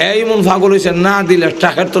না? হ্যাঁ এমন পাগল হয়েছে, না দিলে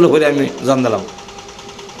টাকার তলে করে আমি জান দিলাম।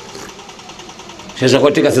 শেষ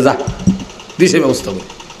কয় ঠিক আছে যা, দিছে ব্যবস্থা করে।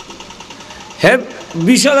 হ্যাঁ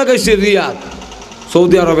বিশা লাগাইছে রিয়াদ,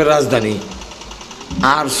 সৌদি আরবের রাজধানী,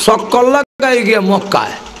 আর চক্কর লাগাই গিয়া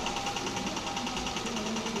মক্কায়।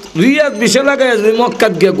 রিয়াদ বিশা লাগাই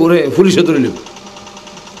মক্কাত গিয়া ঘুরে পুলিশে ধরিল,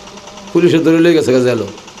 পুলিশে ধরে গেছে জেল,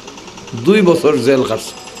 2 বছর জেল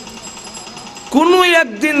কাটছে। কোনো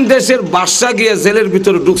একদিন দেশের বাদশা গিয়ে জেলের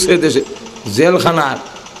ভিতরে ঢুকছে, দেশে জেলখানার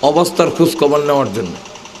অবস্থার খোঁজ খবর নেওয়ার জন্য।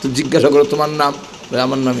 তো জিজ্ঞাসা করো তোমার নাম?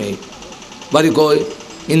 আমার নাম এই। বাড়ি কই?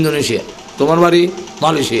 ইন্দোনেশিয়া। তোমার বাড়ি?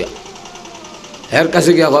 মালয়েশিয়া। এর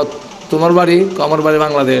কাছে গিয়া কত তোমার বাড়ি? আমার বাড়ি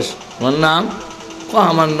বাংলাদেশ। তোমার নাম?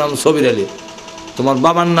 আমার নাম সবির আলী। তোমার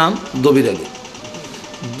বাবার নাম? দবির আলী।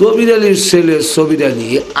 দবির আলীর ছেলে সবির আলী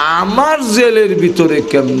আমার জেলের ভিতরে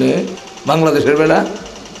কেমনে বাংলাদেশের বেলা?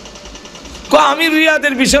 আমি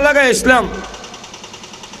রিয়াদের বিষয় লাগাই ইসলাম,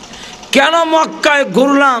 কেন মক্কায়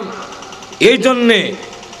ঘুরলাম, এই জন্যে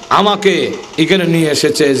আমাকে এখানে নিয়ে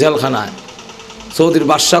এসেছে জেলখানায়। সৌদির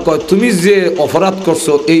বাদশা কয় তুমি যে অপরাধ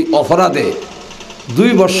করছো, এই অপরাধে 2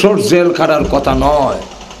 বছর জেল খাটার কথা নয়,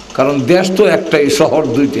 কারণ দেশ তো একটাই, শহর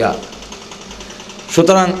 2টা।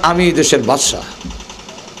 সুতরাং আমি দেশের বাদশা,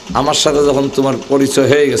 আমার সাথে যখন তোমার পরিচয়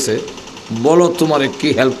হয়ে গেছে, বলো তোমারে কি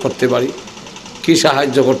হেল্প করতে পারি, কি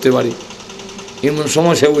সাহায্য করতে পারি। এমন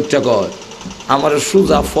সময় সে উঠটা কয় আমার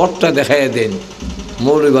সুজা ফটটা দেখাইয়া দেন,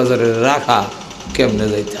 মৌলভীবাজারে রাখা কেমনে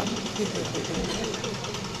যাইতাম।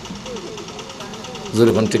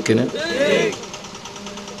 যেরকম ঠিক কিনা?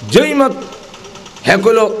 যেই মত হ্যাঁ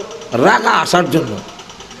কইল রাখা আসার জন্য।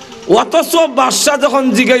 অথচ বাদশা যখন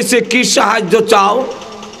জিজ্ঞাসে কি সাহায্য চাও,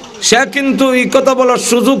 সে কিন্তু এই কথা বলার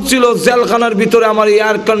সুযোগ ছিল, জেলখানার ভিতরে আমার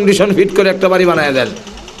এয়ার কন্ডিশন ফিট করে একটা বাড়ি বানায় দেন।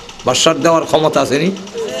 বাদশার দেওয়ার ক্ষমতা আসেনি?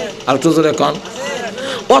 আর তো জোরে কন।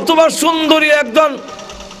 অথবা সুন্দরী একজন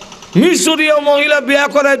মিশরীয় মহিলা বিয়ে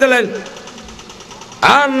করাই দিলেন,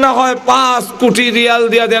 আর না হয় 5 কোটি রিয়াল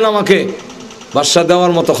দিয়া দেন আমাকে। বাদশা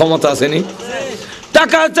দেওয়ার মতো ক্ষমতা আসেনি?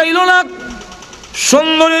 টাকা চাইল না,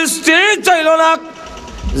 সুন্দরী স্ত্রী চাইল না,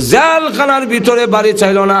 জেলখানার ভিতরে বাড়ি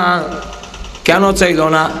চাইল না। কেন চাইল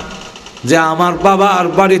না? যে আমার বাবার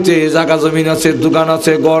বাড়িতে জায়গা জমিন আছে, দোকান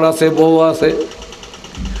আছে, ঘর আছে, বউ আছে।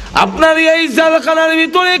 আপনার এই জেলখানার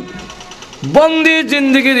ভিতরে বন্দি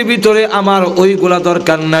জিন্দিগির ভিতরে আমার ওইগুলা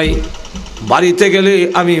দরকার নাই। বাড়িতে গেলে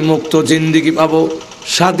আমি মুক্ত জিন্দিগি পাবো,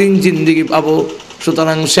 স্বাধীন জিন্দিগি পাবো।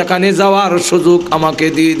 সুতরাং সেখানে যাওয়ার সুযোগ আমাকে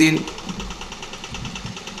দিয়ে দিন।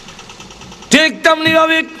 ঠিক তেমনি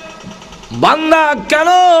ভাবে বান্দা কেন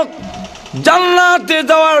জান্নাতে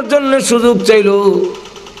যাওয়ার জন্য সুযোগ চাইল?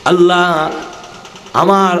 আল্লাহ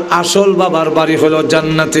আমার আসল বাবার বাড়ি হলো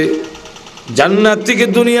জান্নাতে, জান্নাত থেকে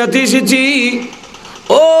দুনিয়াতে এসেছি।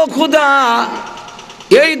 ও খুদা,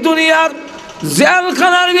 এই দুনিয়ার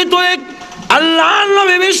জেলখানার ভিতরে আল্লাহর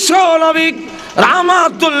নবী বিশ্ব নবী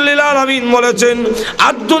রাহমাতুল লিল আলামিন বলেছেন,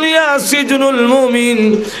 আর দুনিয়া সিজনুল মুমিন,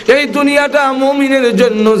 এই দুনিয়াটা মুমিনের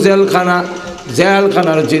জন্য জেলখানা।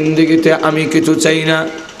 জেলখানার জিন্দেগিতে আমি কিছু চাই না।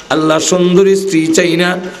 আল্লাহ সুন্দরী স্ত্রী চাই না,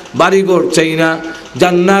 বাড়িঘর চাই না।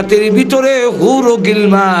 জান্নাতের ভিতরে হুর ও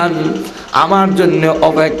গিলমান আমার জন্য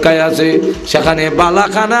অপেক্ষায় আছে, সেখানে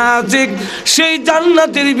বালাখানা আছে। সেই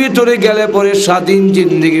জান্নাতের ভিতরে গেলে পরে স্বাধীন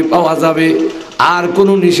জিন্দেগি পাওয়া যাবে, আর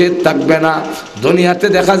কোনো নিষেধ থাকবে না। দুনিয়াতে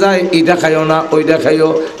দেখা যায় এটা খাইও না, ওইটা খাইও,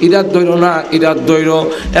 ইরাত দৈর না, ইরাত দৈর,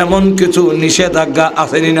 এমন কিছু নিষেধাজ্ঞা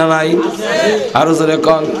আসেনি না নাই? আরো জোরে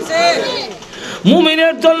কন।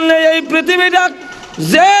 মুমিনের জন্য এই পৃথিবীটা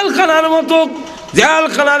জেলখানার মতো।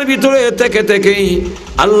 জেলখানার ভিতরে থেকে থেকেই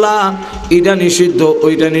আল্লাহ এটা নিষিদ্ধ,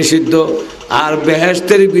 ওইটা নিষিদ্ধ। আর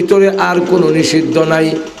বেহেশতের ভিতরে আর কোনো নিষিদ্ধ নাই।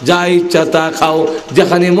 যা ইচ্ছা তা খাও,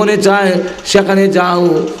 যেখানে মনে চায় সেখানে যাও।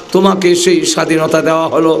 তোমাকে সেই স্বাধীনতা দেওয়া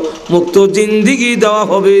হলো, মুক্ত জিন্দিগি দেওয়া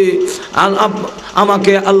হবে।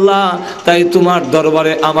 আমাকে আল্লাহ তাই তোমার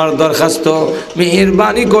দরবারে আমার দরখাস্ত,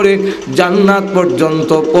 মেহেরবানি করে জান্নাত পর্যন্ত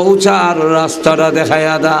পৌঁছার রাস্তাটা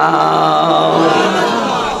দেখায়া দাও।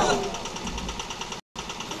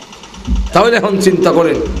 তাহলে এখন চিন্তা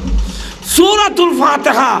করেন, সূরাতুল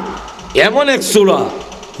ফাতিহা এমন এক সূরা,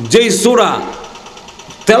 যেই সূরা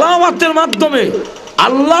তেলাওয়াতের মাধ্যমে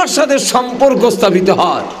আল্লাহর সাথে সম্পর্ক স্থাপিত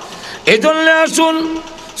হয়। এজন্য আসুন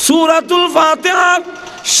সূরাতুল ফাতিহার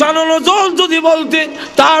শানুল যদি বলতে,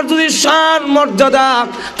 তার যদি শান মর্যাদা,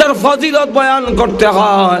 তার ফজিলত বয়ান করতে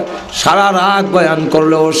হয়, সারা রাত বয়ান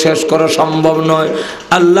করলেও শেষ করা সম্ভব নয়।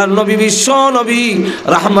 আল্লাহর নবী বিশ্ব নবী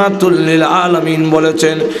রাহমাতুল লিল আলামিন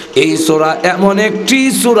বলেছেন, এই সূরা এমন একটি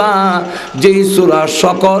সূরা, যেই সূরা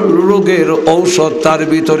সকল রোগের ঔষধ তার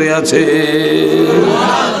ভিতরে আছে।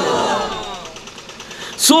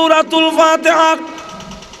 সূরাতুল ফাতিহা।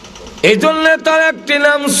 এই জন্য তার একটি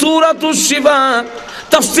নাম সূরাতুশ শিফা।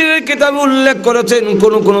 তাফসীরের কিতাবে উল্লেখ করেছেন,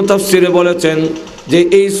 কোন তাফসীরে বলেছেন যে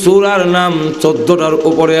এই সূরার নাম 14টার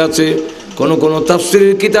উপরে আছে। কোন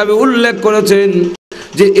তাফসীরের কিতাবে উল্লেখ করেছেন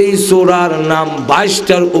যে এই সূরার নাম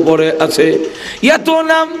 22টার উপরে আছে। এত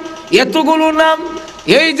নাম, এতগুলো নাম,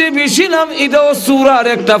 এই যে বেশি নাম, এটাও সূরার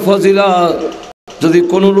একটা ফজিলত। যদি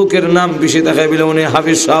কোনো লোকের নাম বেশি দেখায় বলে উনি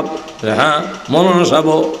হাফিজ সাহেব, হ্যাঁ মৌলানা সাহেব,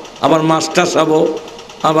 আবার মাস্টার সাহেব,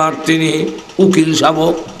 আবার তিনি উকিল সাহেব,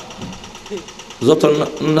 যত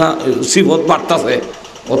না সিফত বাড়তাছে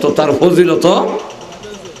অত তার ফজিলত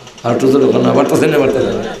আর বাড়তাছে না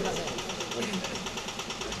বাড়তাছে না।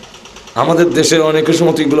 আমাদের দেশে অনেকের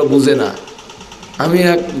সময় এগুলো বুঝে না। আমি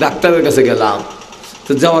এক ডাক্তারের কাছে গেলাম,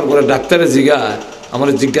 তো যাওয়ার পরে ডাক্তারের আমার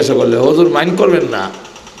জিজ্ঞাসা করলে, হুজুর মাইন্ড করবেন না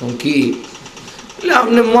কি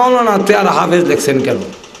আপনি মৌলানাতে আর হাফেজ লেখছেন কেন?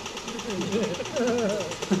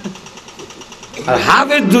 আর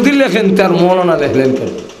হাফেজ যদি লেখেন তার মৌলানা লেখলেন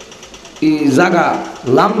কেন? এই জায়গা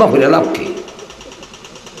লম্বা করে লাভ কি?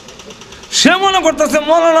 সে মনে করতেছে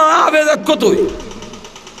মৌলানা হাফেজ এক কতই,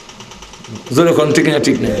 যখন ঠিক না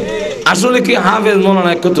ঠিক নেই। আসলে কি হাফেজ মৌলানা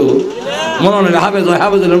এক কত? মৌলানা হাফেজ হয়,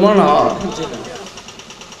 হাফেজ হলে মৌলানা হয়।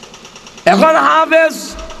 এখন হাফেজ,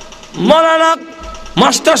 মৌলানা,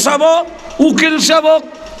 মাস্টার সাহেব, উকিল সাহেব,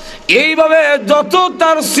 এইভাবে যত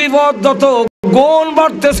তার সিফত, যত গুণ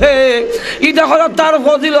বাড়তেছে, এটা হলো তার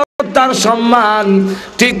ফজিলত, তার সম্মান।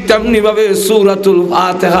 ঠিক তেমনি ভাবে সূরাতুল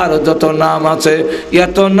ফাতিহার যত নাম আছে,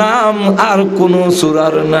 এত নাম আর কোন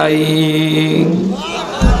সূরার নাই।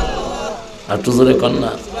 আর তুজরে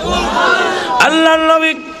কন্যা আল্লাহর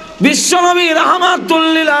নবী, বিশ্ব নবী রাহমাতুল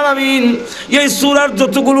লিল আলামিন এই সূরার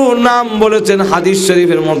যতগুলো নাম বলেছেন হাদিস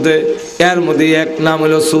শরীফের মধ্যে, এর মধ্যে এক নাম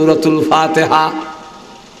হলো সূরাতুল ফাতিহা।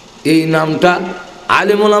 এই নামটা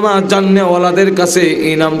আলেম ওলামা জান্নেওয়ালাদের কাছে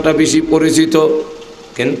এই নামটা বেশি পরিচিত,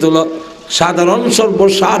 কিন্তু সাধারণ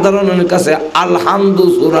সর্বসাধারণের কাছে আলহামদু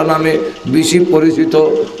সূরা নামে বেশি পরিচিত।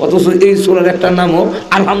 অথচ এই সূরার একটা নামও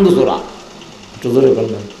আলহামদু সূরা।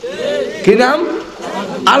 কি নাম?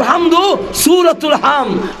 আলহামদু সূরাতুল হাম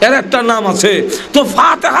এর একটা নাম আছে। তো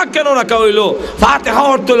ফাতিহা কেন রাখা হইলো? ফাতিহা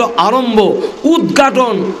অর্থ হলো আরম্ভ,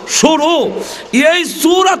 উদ্ঘাটন, শুরু। এই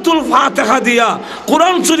সূরাতুল ফাতিহা দিয়া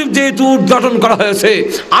কোরআন শরীফ যেহেতু উদ্ঘাটন করা হয়েছে,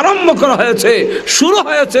 আরম্ভ করা হয়েছে, শুরু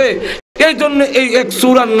হয়েছে, এই জন্য এই এক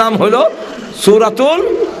সূরার নাম হলো সূরাতুল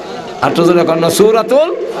সূরাতুল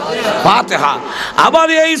ফাতিহা। আবার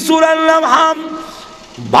এই সূরার নাম হাম,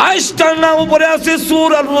 22টার নাম উপরে আছে।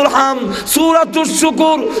 সূরাতুল হাম, সূরাতুল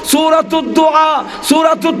শুকুর, সূরাতুল দুআ,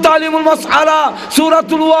 সূরাতুল তালিমুল মাসআলা,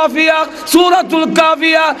 সূরাতুল ওয়াফিয়া, সূরাতুল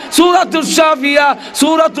কাফিয়া, সূরাতুল শাফিয়া,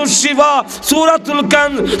 সূরাতুল শিফা, সূরাতুল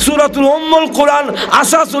কান, সূরাতুল উম্মুল কুরআন,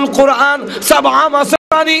 আসাসুল কুরআন, সাবআ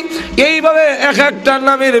মাসানি। এইভাবে এক একটা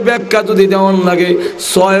নামের ব্যাখ্যা যদি দেওয়ান লাগে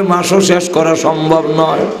 6 মাসও শেষ করা সম্ভব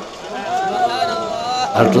নয়।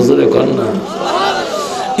 আর তো জোরে কর না।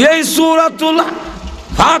 এই সূরাতুল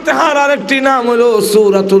ফাতিহার আরেকটি নাম হলো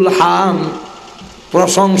সূরাতুল হাম,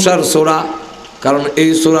 প্রশংসার সূরা। কারণ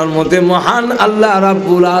এই সূরার মধ্যে মহান আল্লাহ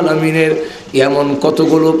রাব্বুল আলামিনের এমন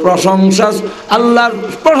কতগুলো প্রশংসা, আল্লাহর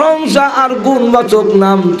প্রশংসা আর গুণবাচক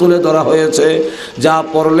নাম তুলে ধরা হয়েছে, যা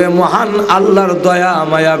পড়লে মহান আল্লাহর দয়া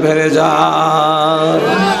মায়া বেড়ে যায়।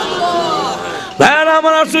 ভাইরা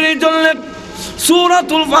আমার, আসলে জন্য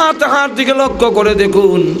সূরাতুল ফাতিহার দিকে লক্ষ্য করে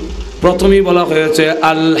দেখুন। প্রথমেই বলা হয়েছে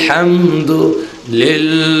আলহামদুলিল্লাহি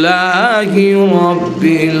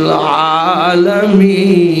রাব্বিল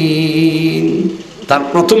আলামিন। তার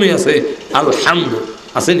প্রথমেই আছে আলহামদু,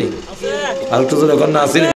 আসেনি? আর তো যখন না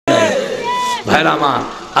আসেনি ভাইরা আমার,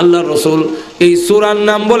 আল্লাহর রাসূল এই সূরার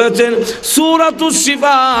নাম বলেছেন সূরাতুশ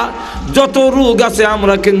শিফা। যত রোগ আছে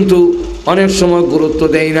আমরা কিন্তু অনেক সময় গুরুত্ব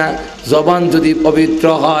দেই না। জবান যদি পবিত্র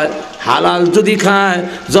হয়, হালাল যদি খায়,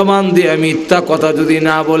 জবান দিয়ে মিথ্যা কথা যদি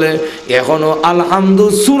না বলে, এখনো আলহামদু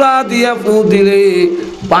সূরা দিয়ে ফু দিলে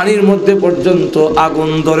পানির মধ্যে পর্যন্ত আগুন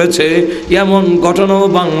ধরেছে, এমন ঘটনাও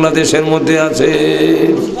বাংলাদেশের মধ্যে আছে।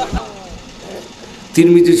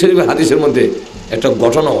 তিরমিজি শরীফের হাদিসের মধ্যে একটা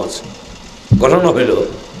ঘটনাও আছে। ঘটনা হইল,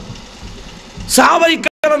 সাহাবায়ে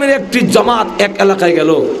কেরামের একটি জামাত এক এলাকায়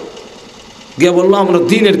গেল, গিয়ে বললো আমরা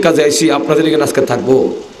দিনের কাজে আইছি, আপনাদের এখানে আজকে থাকবো।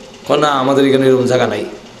 না, আমাদের এখানে এরকম জায়গা নাই,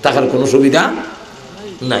 থাকার কোনো সুবিধা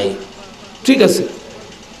নাই। ঠিক আছে,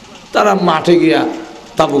 তারা মাঠে গিয়া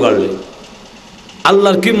তাবু গাড়লেন।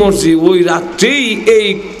 আল্লাহর কি মর্জি, ওই রাত্রেই এই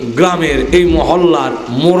গ্রামের, এই মহল্লার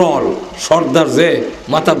মোড়ল সর্দার যে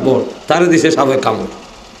মাতাব্বর, তারে দিছে সাবে কামড়।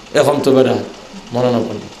 এখন তো বেটা মরানো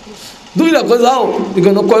পারে 2 লাখ যাও,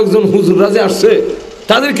 এখানে কয়েকজন হুজুররা যে আসছে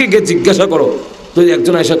তাদেরকে গিয়ে জিজ্ঞাসা করো। যদি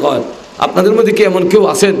একজন এসে কয় আপনাদের মধ্যে কি এমন কেউ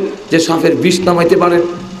আছেন যে সাপের বিষ নামাইতে পারেন?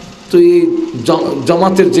 তো এই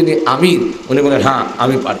জমাতের যিনি আমির উনি বলেন হ্যাঁ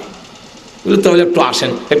আমি পারি। বলে তাহলে একটু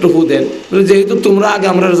আসেন, একটু ফু দেন। বলে যেহেতু তোমরা আগে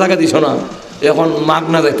আমরা জায়গা দিছ না, এখন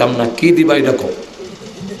মাগনা যাইতাম না, কি দিবা এটা কো?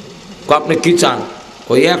 আপনি কি চান?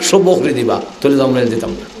 ওই 100 বকরি দিবা, তাহলে আমরা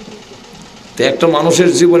দিতাম না। তো একটা মানুষের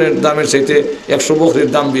জীবনের দামের চাইতে 100 বকরির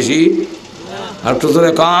দাম বেশি? আর তো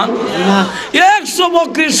ধরে কান 100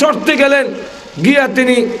 বকরির শর্তে গেলেন, গিয়া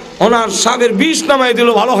তিনি ওনার সাপের বিষ নামাই দিল,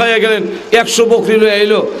 ভালো হয়ে গেলেন। 100 বকরি লয়ে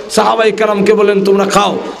এলো, সাহাবাই কারামকে বলেন তোমরা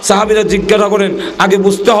খাও। সাহাবিরা জিজ্ঞাসা করেন আগে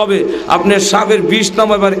বুঝতে হবে আপনার সাপের বিষ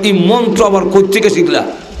নামাইবার এই মন্ত্র আবার কই থেকে শিখলা?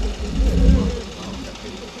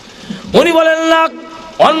 উনি বলেন না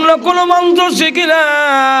অন্য কোন মন্ত্র শিখি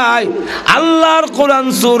নাই, আল্লাহর কোরআন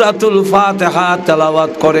সূরাতুল ফাতিহা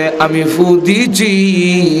তেলাওয়াত করে আমি ফু দিয়েছি,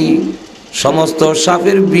 সমস্ত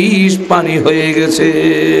সাপের বিষ পানি হয়ে গেছে।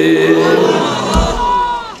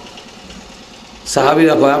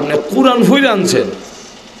 সাহাবীরা কয় আপনি কোরআন ফুইরে আনছেন,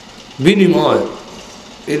 বিনিময়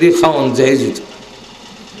এদিকে খাওয়ান যাই যেত,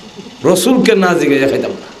 রসুলকে না জিজ্ঞাসা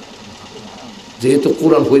খাইতাম না, যেহেতু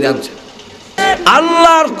কোরআন ফুইরে আনছেন।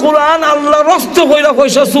 আল্লাহর কোরআন আল্লাহর রস্ত কইরা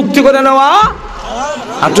পয়সা চুক্তি করে নেওয়া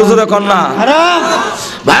আটু জোরে কন্যা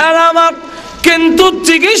ভাইরা আমার। কিন্তু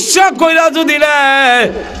চিকিৎসা কইরা যদি নেয়,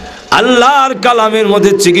 আল্লাহর কালামের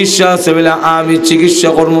মধ্যে চিকিৎসা আছে বলে আমি চিকিৎসা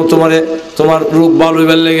করবো তোমারে, তোমার রোগ ভালো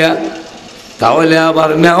হইবার লেগে, তাহলে আবার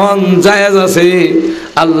নেওয়ান জায়েজ আছে।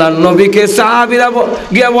 আল্লাহর নবীকে সাহাবীরা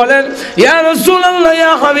গিয়া বলেন ইয়া রাসূলুল্লাহ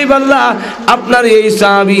ইয়া হাবিবাল্লাহ, আপনার এই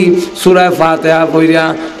সাহাবী সূরা ফাতিহা পড়িয়া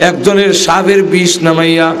একজনের সাপের বিষ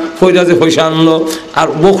নামাইয়া পয়সা যে পয়সা আনলো আর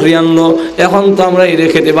বকরি আনলো, এখন তো আমরা এটা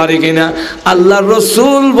খেতে পারি কিনা? আল্লাহর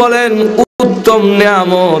রাসূল বলেন উত্তম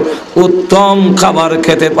নিয়ামত, উত্তম খাবার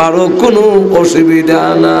খেতে পারো, কোনো অসুবিধা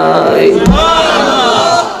নাই।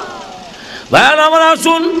 ভাই আমার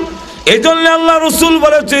আসুন, এই জন্য আল্লাহ রসুল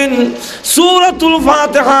বলেছেন সূরাতুল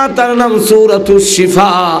ফাতিহা তার নাম সূরাতুল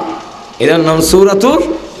শিফা, এর নাম সূরাতুল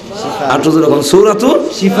সূরাতুল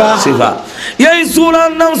শিফা। এই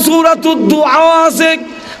সূরার নাম সূরাতুদ দুআ আছে,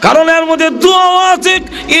 কারণ এর মধ্যে দোয়া আছে,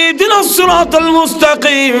 ইহদিনাস সিরাতাল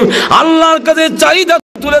মুস্তাকিম, আল্লাহর কাছে চাহিদা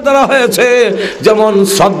তুলে ধরা হয়েছে। যেমন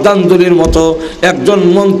শ্রদ্ধাঞ্জলির মতো একজন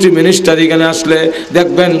মন্ত্রী মিনিস্টার এখানে আসলে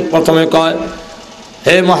দেখবেন প্রথমে কয়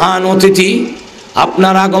হে মহান অতিথি,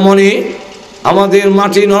 আপনার আগমনে আমাদের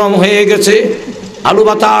মাটি নরম হয়ে গেছে, আলু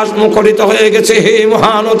বাতাস মুখরিত হয়ে গেছে। হে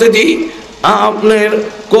মহান অতিথি, আপনার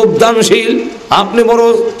খুব দানশীল, আপনি বড়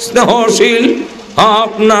স্নেহশীল,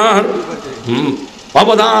 আপনার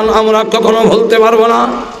অবদান আমরা কখনো ভুলতে পারবো না।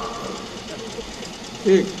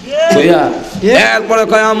 এরপরে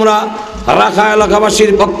কয় আমরা রাখা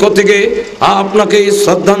এলাকাবাসীর পক্ষ থেকে আপনাকে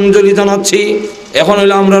শ্রদ্ধাঞ্জলি জানাচ্ছি। এখন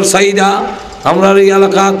হইলো আমরা চাহিদা, আমরা এই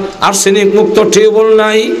এলাকার আর্সেনিক মুক্ত টিউবওয়েল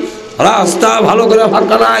নাই, রাস্তা ভালো করে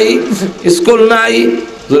ফাঁকা নাই, স্কুল নাই।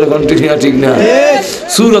 ঠিক না?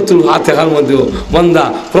 সূরাতুল ফাতিহার মধ্যে বান্দা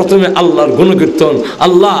প্রথমে আল্লাহর গুণকীর্তন,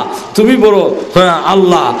 আল্লাহ তুমি বড়, হ্যাঁ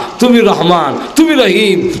আল্লাহ তুমি রহমান, তুমি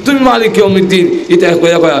রহিম, তুমি মালিক ইয়াউমিদ্দিন, এটা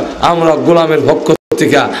কয়া কয়া আমরা গোলামের পক্ষ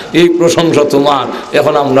থেকে এই প্রশংসা তোমার।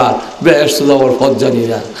 এখন আমরা বেহেশত যাওয়ার পথ জানি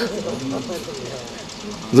না,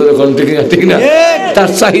 ঠিক না? তার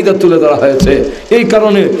চাহিদা তুলে ধরা হয়েছে। এই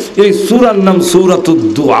কারণে এই সূরার নাম সূরাতুদ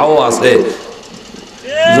দুআ আছে।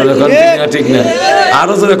 ঠিক না?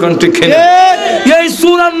 আরো যখন ঠিক না, এই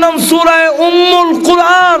সূরার নাম সূরায়ে উম্মুল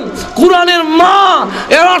কুরআন, কুরআনের মা।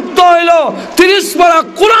 এর অর্থ হইল 30 পারা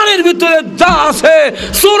কুরআনের ভিতরে যা আছে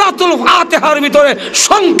সূরাতুল ফাতিহার ভিতরে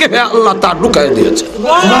সংক্ষেপে আল্লাহ তা ঢুকায় দিয়েছে।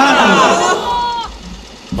 সুবহানাল্লাহ।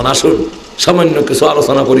 আসুন সামান্য কিছু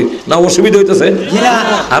আলোচনা করি, না অসুবিধা হইতেছে?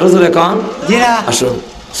 আরো জোরে কান। আসুন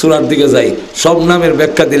সূরার দিকে যাই। সব নামের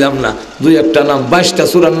ব্যাখ্যা দিলাম না, দুই একটা নাম, 22টা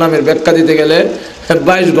সূরার নামের ব্যাখ্যা দিতে গেলে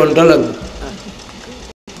 22 ঘন্টা লাগবে।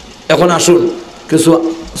 এখন আসুন কিছু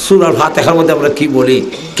সূরার ফাতিহার মধ্যে আমরা কি বলি,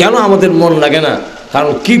 কেন আমাদের মন লাগে না?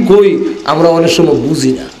 কারণ কি কই আমরা অনেক সময়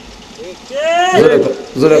বুঝি না।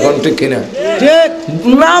 জোরে কোন ঠিক কিনা?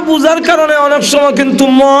 না বুঝার কারণে অনেক সময় কিন্তু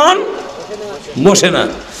মন বসে না।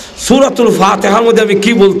 সূরাতুল ফাতিহার মধ্যে আমি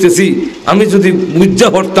কি বলতেছি আমি যদি বুঝতে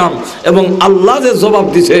পারতাম এবং আল্লাহ যে জবাব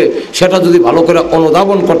দিছে সেটা যদি ভালো করে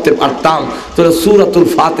অনুধাবন করতে পারতাম, তাহলে সূরাতুল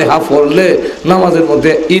ফাতিহা পড়লে নামাজের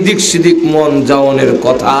মধ্যে এদিক সেদিক মন যাওয়ানোর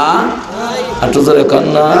কথা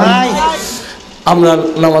নাই। আমরা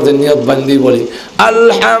নামাজের নিয়ত বান্ধি বলি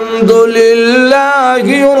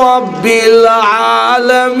আলহামদুলিল্লাহি রাব্বিল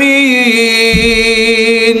আলামিন,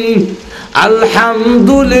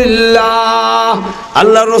 আলহামদুলিল্লাহ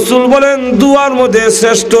আল্লাহ রসুল বলেন দুয়ার মধ্যে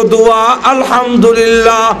শ্রেষ্ঠ দোয়া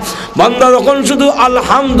আলহামদুলিল্লাহ। বান্দা যখন শুধু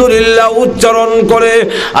আলহামদুলিল্লাহ উচ্চারণ করে,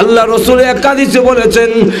 আল্লাহ রসুল এক হাদিসে বলেছেন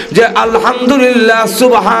যে আলহামদুলিল্লাহ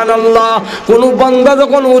সুবহানাল্লাহ কোন বান্দা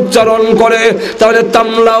যখন উচ্চারণ করে তাহলে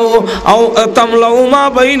তামলাউ মা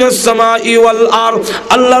বাইনাস সামাই ওয়াল আরদ,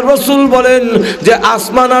 আল্লাহ রসুল বলেন যে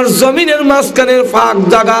আসমান আর জমিনের মাঝখানের ফাঁক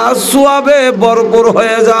জায়গা সওয়াবে ভরপুর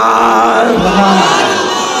হয়ে যায়।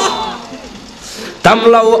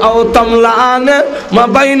 তামলাউ আও তামলাআন মা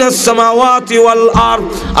বাইনাস সামাওয়াতি ওয়াল আরদ,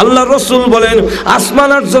 আল্লাহ রাসূল বলেন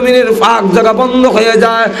আসমান আর জমিনের ফাঁক জায়গা বন্ধ হয়ে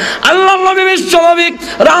যায়। আল্লাহর নবী বিশ্বনবী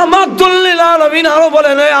রাহমাতুল লিল আলামিন আরো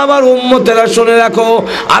বলেন, আমার উম্মতেরা শুনে রাখো,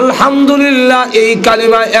 আলহামদুলিল্লাহ এই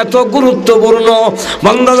কালিমা এত গুরুত্বপূর্ণ।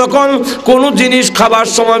 বান্দা যখন কোনো জিনিস খাবার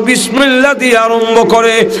সময় বিসমিল্লাহ দিয়ে আরম্ভ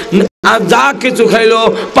করে, আর যা কিছু খাইলো,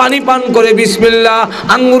 পানি পান করে বিসমিল্লাহ,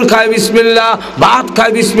 আঙ্গুর খায় বিসমিল্লাহ, ভাত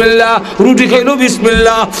খায় বিসমিল্লাহ, রুটি খাইলো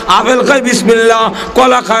বিসমিল্লাহ, আপেল খায় বিসমিল্লাহ,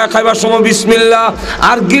 কলা খাইবার সময় বিসমিল্লাহ,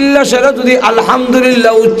 আর গিল্লা সেরা যদি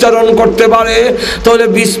আলহামদুলিল্লাহ উচ্চারণ করতে পারে তাহলে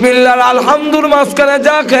বিসমিল্লাহ আলহামদুর মাঝখানে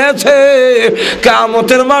যা খেয়েছে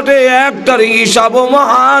কিয়ামতের মাঠে একটার হিসাব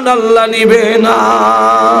মহান আল্লাহ নিবে না।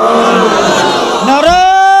 নারে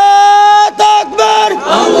তাকবীর,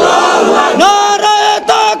 আল্লাহু আকবার, নারে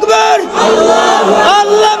তাকবীর, আল্লাহু আকবার,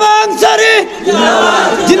 আহমদ আনসারি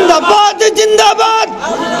জিন্দাবাদ, জিন্দাবাদ,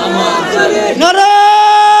 নারে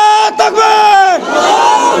তাকবীর।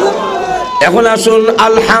 এখন আসুন,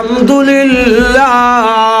 আলহামদুলিল্লাহ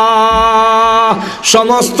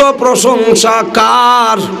সমস্ত প্রশংসা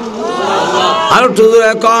কার? আর একটু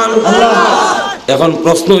এখন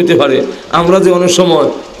প্রশ্ন হইতে পারে, আমরা যে অনেক সময়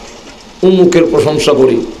উমুকের প্রশংসা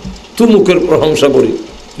করি, তুমুকের প্রশংসা করি,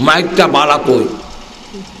 মাইকটা বাড়া কই,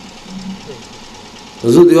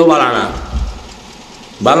 যদিও বাড়া না,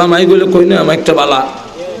 বালা মাইক হইলে কই না মাইকটা বালা।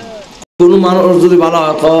 কোনো মানুষ যদি বালা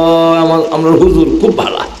হয় কয় আমরা হুজুর খুব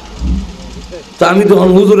ভালা, তা আমি তখন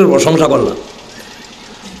হুজুরের প্রশংসা করলাম।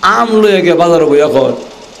 আম লয়ে গে বাজারে বইয়া কয়,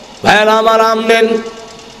 ভাইয়েরা আমার আম নেন,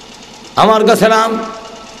 আমার কাছে আম,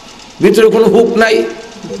 ভিতরে কোনো হুক নাই,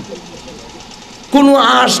 কোনো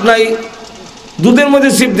আঁশ নাই, দুধের মধ্যে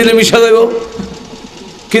ছিপ দিলে মিশা যাইব,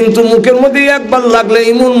 কিন্তু মুখের মধ্যে একবার লাগলে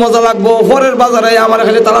ইমন মজা লাগবো, পরের বাজারে আমার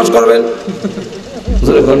খালি তালাশ করবেন।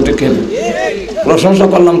 প্রশংসা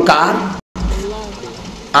করলাম কার?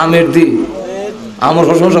 আমের দি, আমার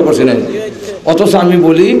প্রশংসা করছি না, অথচ আমি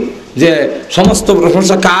বলি যে সমস্ত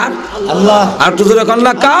প্রশংসা কার? আল্লাহ। আর তো যখন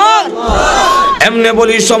না কার, এমনি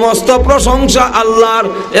বলি সমস্ত প্রশংসা আল্লাহর।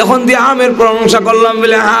 এখন দিয়ে আমের প্রশংসা করলাম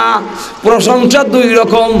বলে, হ্যাঁ প্রশংসা দুই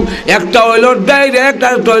রকম, একটা হইল ডাইরেক্ট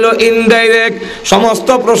আর একটা হইল ইনডাইরেক্ট। সমস্ত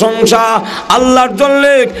প্রশংসা আল্লাহর জন্য,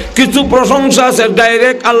 কিছু প্রশংসা আছে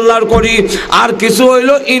ডাইরেক্ট আল্লাহর করি, আর কিছু হইল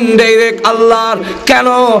ইনডাইরেক্ট আল্লাহর। কেন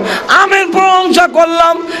আমের প্রশংসা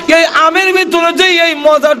করলাম? এই আমের ভিতরে যে এই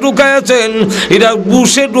মজা ঢুকাইছেন, এটা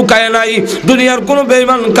বুসে ঢুকায় নাই, দুনিয়ার কোনো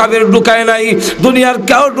বেঈমান কাফের ঢুকায় নাই, দুনিয়ার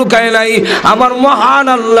কেউ ঢুকায় নাই, আমার মহান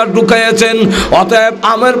আল্লাহ ঢুকাইছেন। অতএব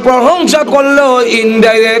আমের প্রশংসা করলেও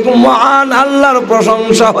ইনডাইরেক্ট মহান আল্লাহর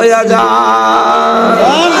প্রশংসা হয়ে যায়।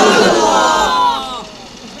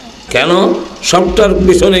 কেন? সবটার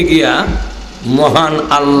পিছনে গিয়া মহান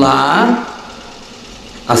আল্লাহ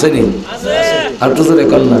আসেনি? আর তো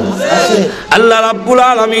রেকর্ড না। আল্লাহ রাব্বুল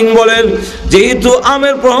আলামিন বলেন, যেহেতু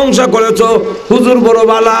আমের প্রশংসা করেছো, হুজুর বড়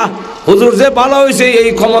বালা, হুজুর যে ভালো হয়েছে এই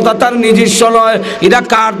ক্ষমতা তার নিজস্ব নয়, এটা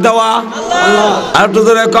কার দেওয়া? আল্লাহ। আর তো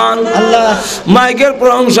রেকর্ড আল্লাহ। মাইকের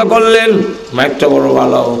প্রশংসা করলেন, মাইকটা বড়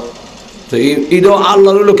ভালো, তো এটা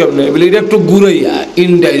আল্লাহর হলো কেমনে? বলে এটা একটু ঘুরাইয়া,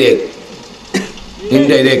 ইনডাইরেক্ট,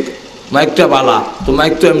 ইনডাইরেক্ট মাইকটা বালা, তো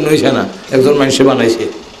মাইক তো এমনি হয়েছে না, একজন মানুষে বানাইছে,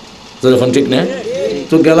 তো এখন ঠিক না?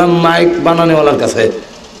 তো গেলাম মাইক বানানোওয়ালার কাছে,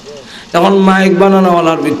 এখন মাইক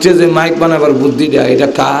বানানোওয়ালার ভিতরে যে মাইক বানাবার বুদ্ধি দেয়, এটা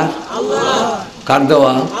কার? আল্লাহ। কার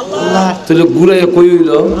দেওয়া? আল্লাহ। তাহলে ঘুরাইয়া কই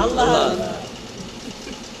হইল?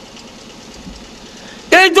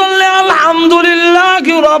 এই জন্য আলহামদুলিল্লাহ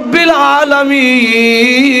রাব্বিল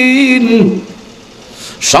আলামিন,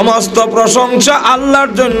 সমস্ত প্রশংসা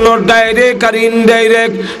আল্লাহর জন্য, ডাইরেক্ট আর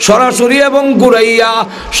ইনডাইরেক্ট, সরাসরি এবং ঘুরাইয়া,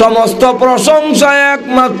 সমস্ত প্রশংসা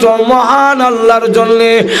একমাত্র মহান আল্লাহর জন্য।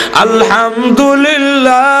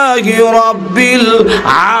 আলহামদুলিল্লাহ রাব্বিল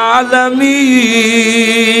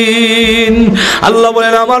আলামিন। আল্লাহ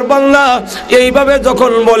বলেন, আমার বান্দা এইভাবে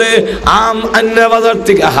যখন বলে, আম আন্না বাজার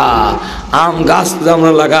থেকে, আম গাছ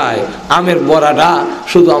আমরা লাগাই, আমের বড়াটা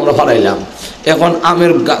শুধু আমরা ফলাইলাম, এখন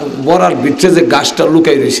আমের বড়ার ভিতরে যে গাছটা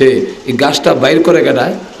লুকাই রয়েছে, এই গাছটা বাইর করে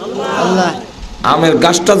কেটায়? আল্লাহ। আমের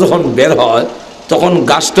গাছটা যখন বের হয় তখন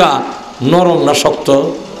গাছটা নরম না শক্ত?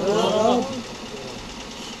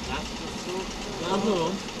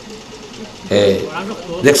 হ্যাঁ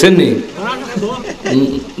দেখছেন নি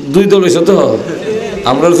দুই দল হয়েছে তো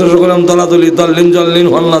আমরা চেষ্টা করলাম দলাদলি দল্লিন জল্লিন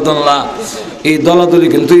হল্লা দল্লা এই দলাদলি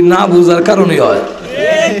কিন্তু না বুঝার কারণে হয়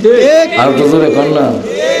আর তো জোরে কর না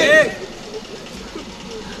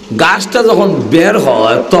গাছটা যখন বের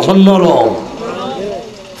হয় তখন নরম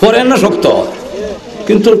পরে না শক্ত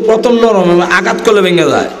কিন্তু প্রথম নরম আঘাত করলে ভেঙে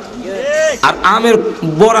যায় আর আমের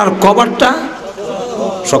বড়ার কভারটা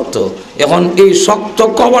শক্ত এখন এই শক্ত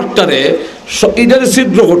কভারটারে এটারে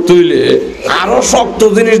ছিদ্র করতে হইলে আরো শক্ত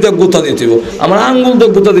জিনিস দিয়ে গুতা দিতে হবে আমার আঙ্গুল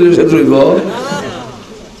দিয়ে গুতা দিলে ছিদ্র হইব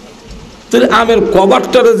তাহলে আমের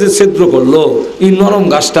কভারটারে যে ছিদ্র করলো এই নরম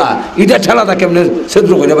গাছটা এটা ঠেলাটা কেমনে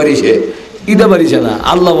ছিদ্র করে পারিছে এটা পারিছে না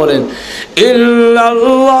আল্লাহ বলেন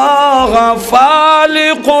ইল্লাল্লাহ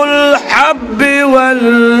ফালিকুল হাব্বি ওয়াল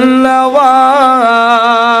নাওয়া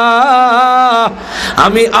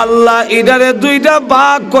আমি আল্লাহ এটারে দুইটা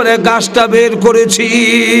ভাগ করে গাছটা বের করেছি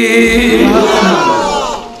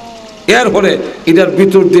এরপরে এটার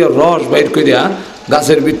ভিতর দিয়ে রস বাইর করিয়া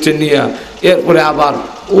গাছের ভিতরে নিয়ে এরপরে আবার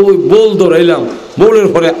ওই বোল ধরাইলাম বোলের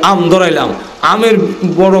পরে আম ধরাইলাম আমের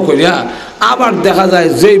বড় করিয়া আবার দেখা যায়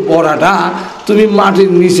যেই বড়াটা তুমি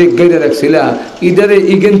মাটির নিচে গেড়ে রাখছিলা ইদারে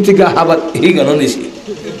ইগেন থেকে আবার ইগানো নিছি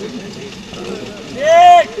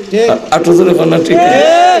ঠিক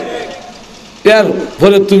এর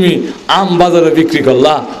ফলে তুমি আম বাজারে বিক্রি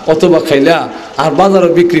করলা অথবা খাইলা আর বাজারে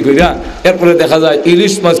বিক্রি করিয়া এরপরে দেখা যায়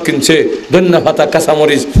ইলিশ মাছ কিনছে ধন্যা পাতা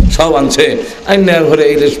কাঁচামরিচ সব আনছে আইনার ঘরে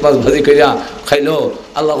ইলিশ মাছ ভাজি করিয়া খাইলো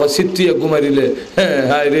আল্লাহ সিটিয়ে ঘুমাই দিলে হ্যাঁ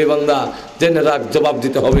হ্যাঁ রে বান্দা জেনে রাখ জবাব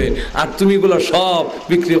দিতে হবে আর তুমি এগুলো সব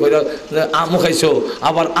বিক্রি করিয়া আমও খাইছো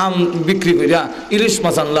আবার আম বিক্রি করিয়া ইলিশ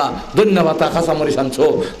মাছ আনলা ধন্যা পাতা কাঁচামরিচ আনছো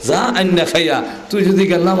যা আইনা খাইয়া তুই যদি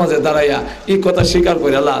নামাজে দাঁড়াইয়া এই কথা স্বীকার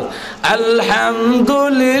করে লাল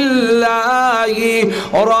আলহামদুলিল্লাহি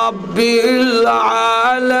রাব্বিল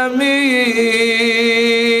আলামিন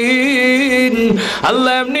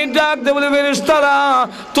আল্লাহ এমনি ডাক দে বলে ফেরেশতারা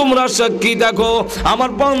তোমরা সাক্ষী দেখো আমার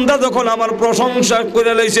বান্দা যখন আমার প্রশংসা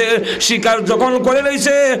করে লইছে স্বীকার যখন করে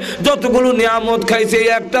লইছে যতগুলো নিয়ামত খাইছে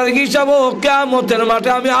একটার হিসাবও কিয়ামতের মাঠে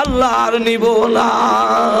আমি আল্লাহ আর নিব না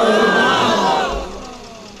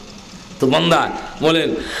তো বান্দা বলেন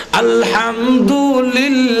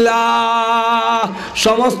আলহামদুলিল্লাহ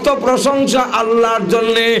সমস্ত প্রশংসা আল্লাহর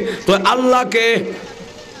জন্য তো আল্লাহকে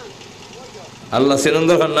আল্লাহ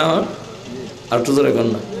সিনন্দর না আর তো জোরে কর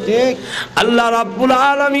না ঠিক আল্লাহ রাব্বুল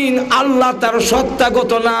আলামিন আল্লাহ তার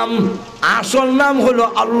সত্তাগত নাম আসল নাম হলো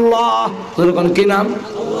আল্লাহ জোরে কোন কি নাম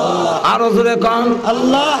আল্লাহ আর জোরে কোন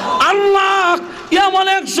আল্লাহ আল্লাহ এমন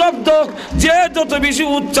এক শব্দ যে যত বেশি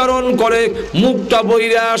উচ্চারণ করে মুখটা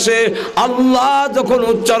বইরা আসে আল্লাহ যখন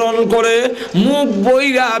উচ্চারণ করে মুখ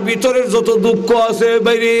বইরা ভিতরের যত দুঃখ আছে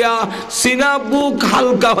বেরিয়া সিনা বুক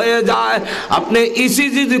হালকা হয়ে যায় আপনি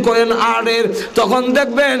ইসিজি করেন আরের তখন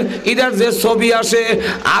দেখবেন এটার যে ছবি আসে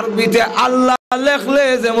আরবিতে আল্লাহ লেখলে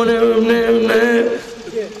যেমন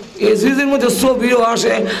ইসিজির মধ্যে ছবিও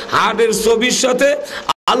আসে হার্টের ছবির সাথে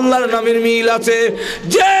আল্লাহর নামের মিল আছে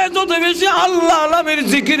যে যত বেশি আল্লাহ নামের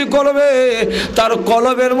জিকির করবে তার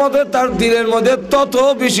কলবের মধ্যে তার দিলের মধ্যে তত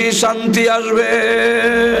বেশি শান্তি আসবে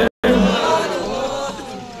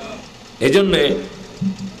এজন্য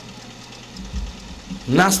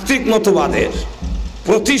নাস্তিক মতবাদের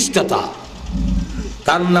প্রতিষ্ঠাতা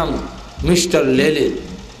তার নাম মিস্টার লেলিন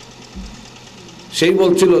সেই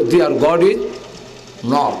বলছিল দিয়ার গড ইজ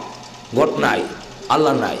নট গড নাই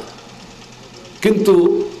আল্লাহ নাই কিন্তু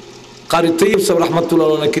কারি তৈয়ব সাহেব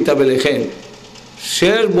রহমতুল্লাহ কিতাবে লেখেন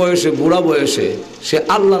শেষ বয়সে বুড়া বয়সে সে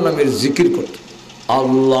আল্লাহ নামের জিকির করত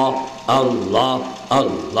আল্লাহ আল্লাহ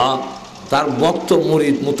আল্লাহ তার ভক্ত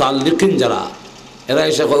মুরিদ মুতাল্লিকিন যারা এরা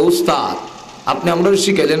এসে কয় উস্তাদ আপনি আমরা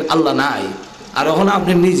শিখাইলেন আল্লাহ নাই আর এখন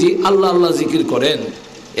আপনি নিজে আল্লাহ আল্লাহ জিকির করেন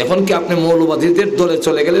এখন কি আপনি মৌলবাদীদের দলে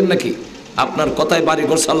চলে গেলেন নাকি আপনার কথায়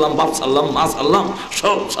বাড়িঘর সাল্লাম বাপ সাল্লাম মা সাল্লাম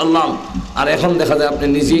সব সাল্লাম আর এখন দেখা যায় আপনি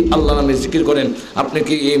নিজেই আল্লাহ নামে জিকির করেন আপনি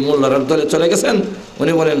কি এই মোল্লার দলে চলে গেছেন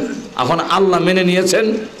উনি বলেন এখন আল্লাহ মেনে নিয়েছেন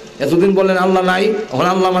এতদিন বললেন আল্লাহ নাই এখন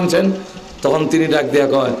আল্লাহ মানছেন তখন তিনি ডাক দেয়া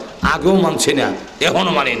কয় আগেও মানছি না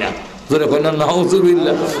এখনো মানি না ধরে কয় না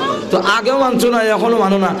নাউজুবিল্লাহ তো আগেও মানছো না এখনো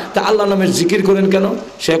মানো না তা আল্লাহ নামের জিকির করেন কেন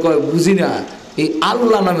সে কয় বুঝি না এই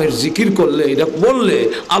আল্লাহ নামের জিকির করলে এটা বললে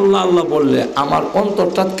আল্লাহ আল্লাহ বললে আমার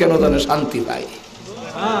অন্তরটা কেন জানে শান্তি পায়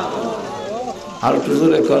আর একটু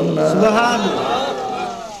জোরে কর না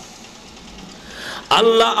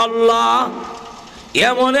আল্লাহ আল্লাহ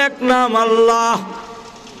এমন এক নাম আল্লাহ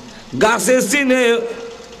গাছে চিনে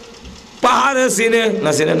পাহাড়ে চিনে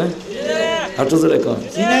না চিনে না আর একটু জোরে কর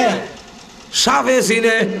সাপে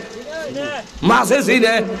চিনে মাছে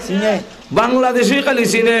চিনে বাংলাদেশি খালি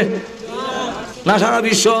চিনে না সারা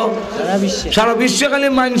বিশ্ব? সারা বিশ্বে খালি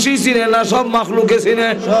মানুষই চিনে না, সব মাখলুকে চিনে?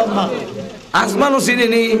 আসমানও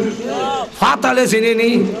চিনেনি, ফাতালে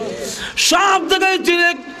চিনেনি, সব জায়গায় চিনে।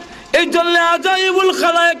 এই জন্য আজাইবুল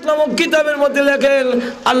খালায়েক নামক কিতাবের মধ্যে লেখেন,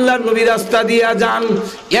 আল্লাহর নবী রাস্তা দিয়ে যান,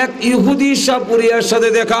 এক ইহুদি সাপুরিয়ার সাথে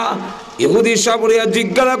দেখা। ইহুদি সাপুরিয়া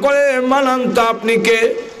জিজ্ঞাসা করে, মানান্তা, আপনি কে?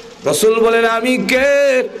 রাসূল বলেন, আমি কে?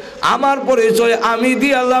 আমার পরিচয় আমি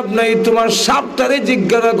দিয়ে লাভ নাই, তোমার সাপটারে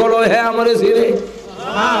জিজ্ঞাসা করো, হ্যাঁ আমারে চিনে।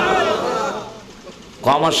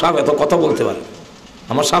 আমার সাপ এত কথা বলতে পারে?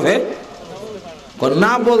 আমার সাপে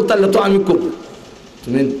না বলতে তো আমি করবো,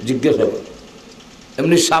 তুমি জিজ্ঞাসা করো।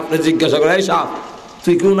 এমনি সাপরে জিজ্ঞাসা করে, এই সাপ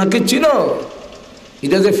তুই কি ওনাকে চিনো?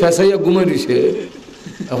 এটা যে ফেসাইয়া ঘুমে দিছে,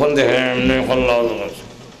 এখন দেখে এমনি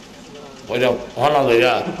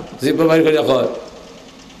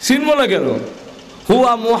চিনবো না কেন?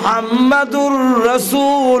 হুয়া মুহাম্মাদুর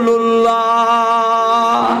রাসূলুল্লাহ,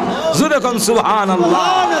 জোরে কোন সুবহানাল্লাহ।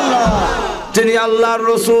 তিনি আল্লাহর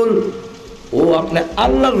রাসূল। ও আপনি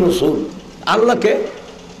আল্লাহর রাসূল? আল্লাহকে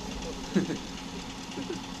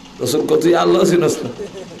রাসূল কত? আল্লাহ চিনস না?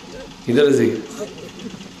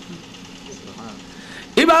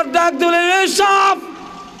 এবার ডাক দিলেন, সাপ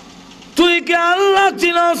তুই কি আল্লাহ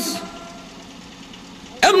চিনস?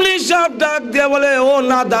 এমনি সাপ ডাক দিয়ে বলে, ও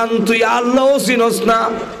নাদান, তুই আল্লাহও চিনস না?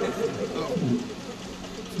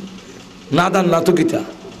 নাদান না তো কিতা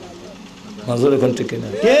মাজুর এখন ঠিক না?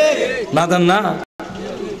 নাদান না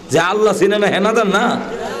যে আল্লাহ চিনে না, হে নাদান না?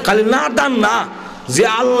 খালি নাদান না যে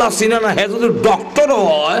আল্লাহ চিনে না, হে যদি ডক্টর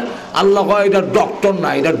হয়, আল্লাহ হয় এটা ডক্টর না,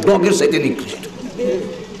 এটা ডগের সাইডে নিকৃষ্ট।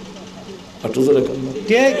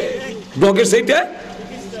 ডগের সাইডে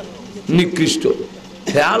নিকৃষ্ট।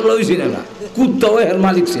 হে আল্লাহ চিনে না, কুত্তা হয় হের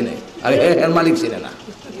মালিক চিনে, আর হে হের মালিক চিনে না।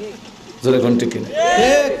 এখন ঠিক না?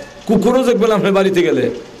 কুকুরও দেখবেন আপনার বাড়িতে গেলে,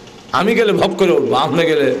 আমি গেলে ভক করে উঠবো, আপনি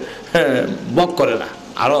গেলে বক করে না,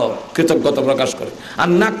 আরো কৃতজ্ঞতা প্রকাশ করে। আর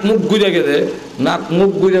নাক মুখ গুঁজে গেলে, নাক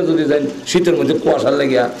মুখ গুঁজে যদি যাই শীতের মধ্যে কুয়াশার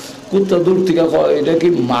লেগিয়া, কুত্তা দূর থেকে কয় এটা কি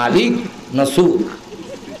মালিক না সুর?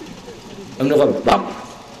 এমনি কয় বাপ,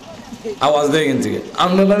 আওয়াজ দেয় এখান থেকে।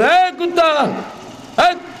 আপনি কুত্তা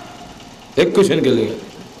এক কোশ্চেন গেলে,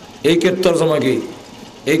 এই কে তর্জমা কি?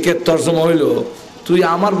 এই কে তর্জমা হইল, তুই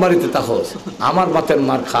আমার বাড়িতে থাকস, আমার বাতের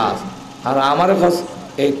মার খাস, আর আমারে খাস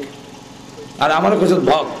এক, আর আমার কাছে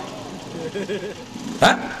ভক।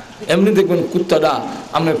 হ্যাঁ, এমনি দেখবেন কুত্তাটা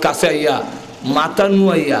আপনার কাছে আইয়া মাথা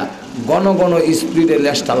নুয়াইয়া ঘন ঘন স্পিডে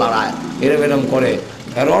লেজটা লড়ায়, এরম এরম করে।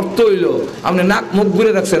 এর অর্থ হইল আপনি নাক মুখ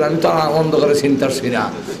ঘুরে রাখছেন, আমি তো অন্ধকারে চিন্তার ছি না,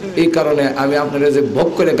 এই কারণে আমি আপনার যে ভোগ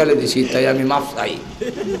করে গালে দিছি, তাই আমি মাফ চাই।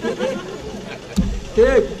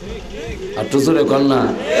 আর টুসুরে কন্যা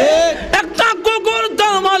একটা কুকুর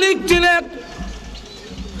তার মালিক চিনে,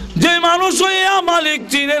 যে মানুষ হইয়া মালিক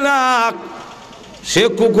চিনে না, সে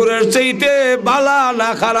কুকুরের চাইতে বালা না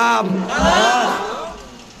খারাপ?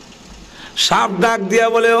 সাপ ডাক দিয়া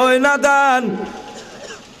বলে, ওই নাদান,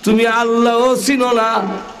 তুমি আল্লাহ চিনো না?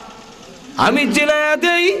 আমি চিনাইয়া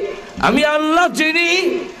দেই, আমি আল্লাহ চিনি,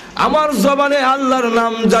 আমার জবানে আল্লাহর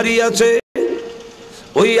নাম জারি আছে।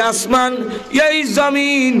 ওই আসমান, এই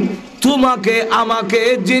জমিন, তোমাকে আমাকে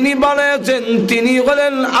যিনি বানিয়েছেন তিনি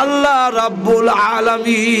হলেন আল্লাহ রাব্বুল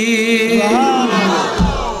আলামিন।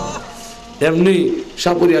 এমনি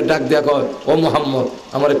সাপুরিয়া ডাক দেয়া কয়, ও মুহাম্মদ,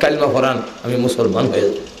 আমার কালিমা পড়ান, আমি মুসলমান হয়ে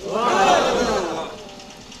যাব।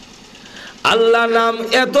 আল্লাহ নাম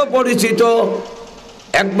এত পরিচিত,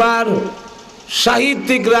 একবার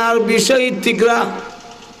সাহিত্যিকরা আর বিসাহিত্যিকরা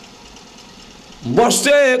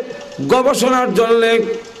বসে গবেষণার জন্য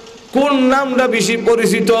কোন নামটা বেশি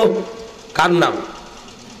পরিচিত, কার নাম?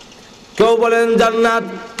 কেউ বলেন জান্নাত,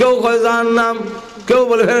 কেউ বলে জাহান্নাম, কেউ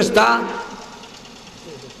বলে ফেরেশতা।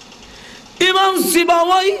 ইমাম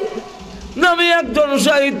সিবাওয়াই নামে একজন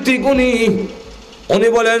সাহিত্যিক, উনি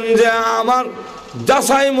বলেন যে আমার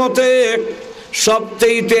যাচাই মতে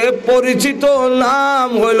সবচেয়ে পরিচিত নাম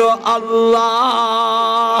হইল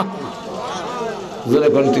আল্লাহ।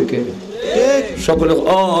 সকলে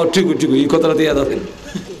ও ঠিক ঠিক, এই কথাটা দিয়ে দেখেন,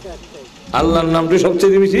 আল্লাহর নামটি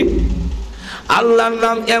সবচেয়ে বেশি। আল্লাহর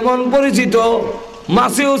নাম এমন পরিচিত,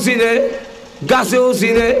 মাছেও চিনে, গাছেও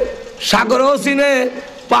চিনে, সাগরেও চিনে,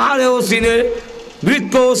 পাহাড়েও চিনে,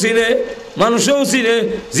 বৃক্ষও চিনে, মানুষও চিনে,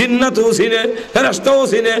 জিন্নাতও চিনে, ফেরেশতাও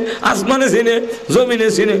চিনে, আসমানে চিনে, জমিনে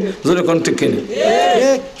চিনে, যখন ঠিক কিনে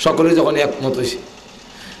সকলে যখন একমত হয়েছে।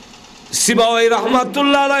 সিবাওয়াই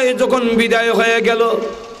রাহমাতুল্লাহ আলাইহি যখন বিদায় হয়ে গেল,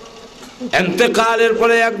 ইন্তেকালের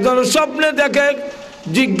পরে একজন স্বপ্নে দেখে,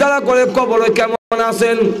 জিজ্ঞাসা করে কবরে কেমন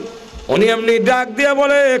আছেন? উনি এমনি ডাক দিয়ে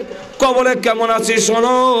বলে, কবরে কেমন আছি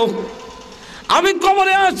শোনো। আমি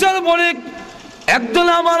কবরে আসার পরে একজন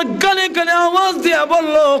আমার কানে কানে আওয়াজ দিয়ে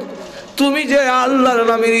বলল, তুমি যে আল্লাহর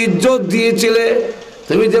নামের ইজ্জত দিয়েছিলে,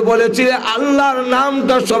 তুমি যে বলেছিলে আল্লাহর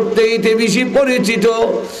নামটা সবচেয়ে বেশি পরিচিত,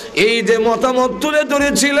 এই যে মতামত তুলে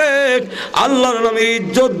ধরেছিলে, আল্লাহর নামের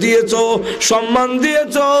ইজ্জত দিয়েছো, সম্মান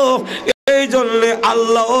দিয়েছো, এই জন্য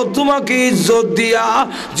আল্লাহ তোমাকে ইজ্জত দিয়া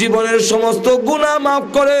জীবনের সমস্ত গুনাহ মাফ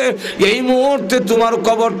করে এই মুহূর্তে তোমার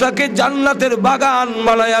কবরটাকে জান্নাতের বাগান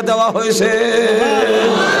বানায়া দেওয়া হয়েছে।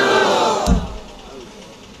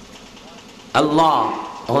 আল্লাহ,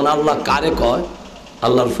 এখন আল্লাহ কারে কয়?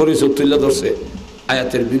 আল্লাহর পরিচয় তুলে ধরছে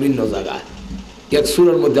আয়াতের বিভিন্ন জায়গায়। এক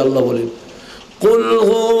সূরার মধ্যে আল্লাহ বলেন, কুল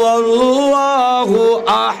হুয়াল্লাহু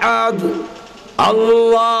আহাদ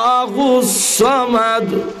আল্লাহুস সামাদ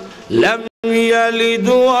লাম ইয়ালিদ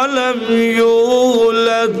ওয়া লাম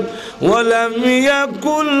ইউলাদ ওয়া লাম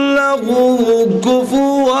ইয়াকুল লাহু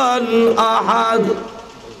কুফুয়ান আহাদ।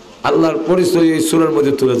 আল্লাহর পরিচয় এই সূরার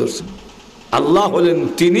মধ্যে তুলে ধরছে। আল্লাহ হলেন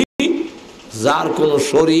তিনি যার কোনো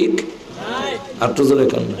শরীক নাই, আর তো জোরে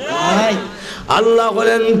কান নাই। আল্লাহ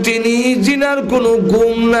হলেন তিনি জিনার কোনো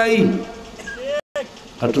গুম নাই,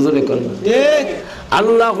 আর তো জোরে কান ঠিক।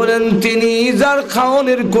 আল্লাহ হলেন তিনি যার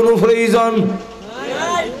খাওয়ানোর কোনো প্রয়োজন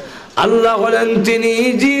নাই। আল্লাহ হলেন তিনি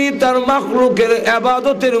যিনি তার মাখলুকের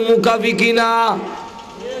ইবাদতের মুকাফিকি না,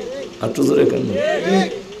 আর তো জোরে কান ঠিক।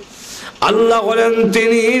 আল্লাহ হলেন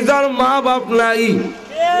তিনি যার মা বাপ নাই।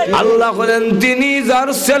 আল্লাহ হলেন তিনি যার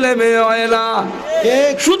ছেলে মেয়ে হয় না।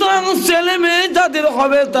 সুতরাং ছেলে মেয়ে যাদের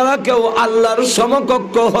হবে তারা কেউ আল্লাহর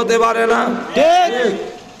সমকক্ষ হতে পারে না।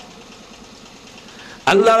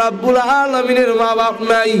 আল্লাহ রাব্বুল আলামিনের মা বাপ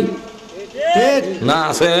নাই না,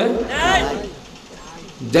 আছে?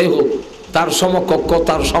 যাই হোক, তার সমকক্ষ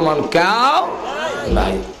তার সমান কেউ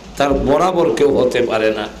নাই, তার বরাবর কেউ হতে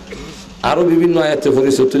পারে না। আরো বিভিন্ন আয়াতে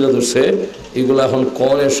পরিচয় তুলে ধরছে, এগুলো এখন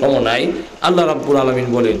কোনের সময় নাই। আল্লাহ রাব্বুল আলামিন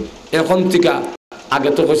বলেন এখন থেকে, আগে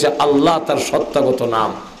তো হয়েছে আল্লাহ তার সত্তাগত নাম,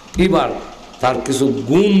 এবার তার কিছু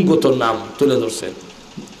গুণগত নাম তুলে ধরছে।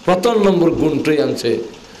 প্রথম নম্বর গুণটাই আনছে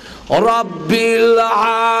রাব্বিল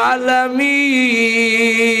আলামিন,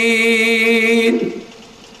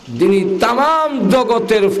 যিনি তামাম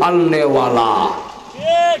জগতের ফালনেওয়ালা।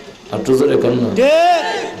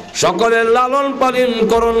 সকলের লালন পালন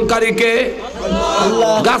করণকারীকে,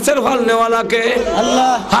 গাছের ফল নেওয়ালাকে,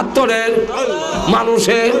 হাতরের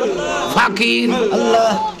মানুষের ফাকির,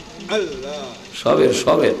 সবের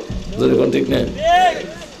সবের ঠিক না?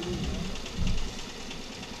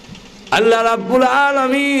 আল্লাহ রাব্বুল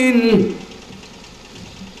আলামিন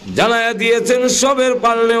জানায়া দিয়েছেন সবের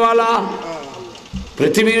পালনেওয়ালা।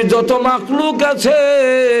 পৃথিবীর যত মাখলুক আছে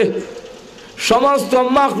সমস্ত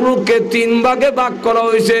মাখলুককে তিন ভাগে ভাগ করা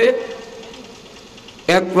হয়েছে।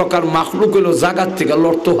 এক প্রকার মাখলুক হলো জায়গার থেকে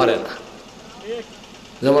লড়তে পারে না,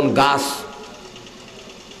 যেমন গাছ,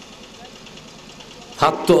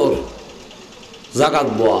 হাতর, জাগাত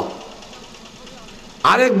বোয়া।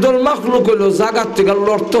 আরেক দল মাখলুক হলো জায়গার থেকে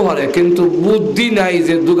লড়তে পারে কিন্তু বুদ্ধি নাই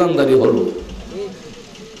যে দোকানদারি হলো,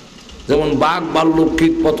 যেমন বাঘ, ভাল্লুক,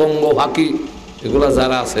 কীট পতঙ্গ, ফাঁকি, এগুলা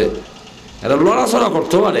যারা আছে এরা লড়াচড়া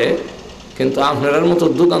করতে পারে কিন্তু আপনার মতো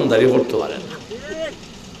দোকানদারি করতে পারে না,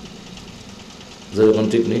 যেরকম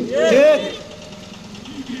ঠিক নেই।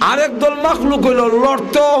 আরেক দল মাখলুক হইল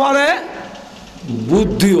লড়তেও পারে,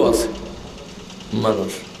 বুদ্ধিও আছে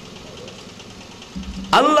মানুষ।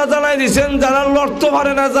 আল্লাহ জানাই দিচ্ছেন যারা লড়তে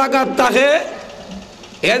পারে না জাগাত তাকে,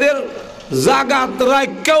 এদের জাগাত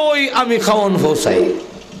রাখকেও আমি খাওয়ান পৌঁছাই।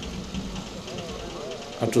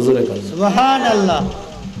 সুবহানাল্লাহ।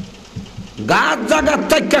 গাছ জাগাত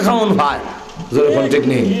থেকে খাওয়ান হয়, যেরকম ঠিক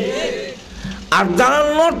নেই। আর যারা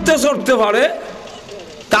লড়তে চড়তে পারে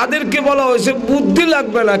তাদেরকে বলা হয়েছে বুদ্ধি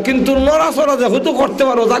লাগবে না কিন্তু নড়াচড়া যেহেতু করতে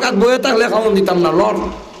পারো, জাগাত বয়ে থাকলে খাওয়ান দিতাম না, লড়,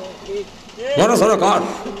 নড়াচড়া কর।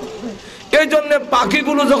 এই জন্য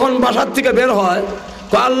পাখিগুলো যখন বাসার থেকে বের হয়,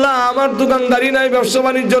 আল্লাহ আমার দোকানদারি নাই, ব্যবসা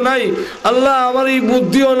বাণিজ্য নাই, আল্লাহ আমার এই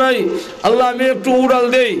বুদ্ধিও নাই, আল্লাহ আমি একটু উড়াল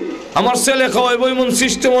দেই, আমার ছেলে খাওয়াইব এমন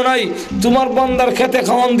সিস্টেমও নাই। তোমার বান্দার খেতে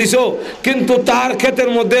খাওয়ান দিছো কিন্তু তার ক্ষেতের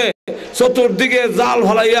মধ্যে চতুর্দিকে জাল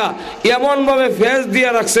ফলাইয়া এমন ভাবে ফেস দিয়ে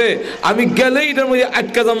রাখছে আমি গেলেই এটার মধ্যে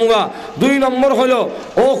আটকা যামুগা। দুই নম্বর হলো,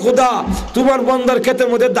 ও খোদা তোমার বান্দার ক্ষেতের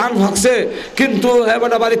মধ্যে ধান ফাঁকছে কিন্তু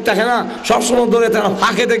এবারটা বাড়ির থাকে না, সবসময় ধরে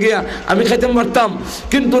ফাঁকেতে গিয়া আমি খেতে পারতাম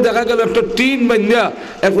কিন্তু দেখা গেল একটা টিন বান্ধিয়া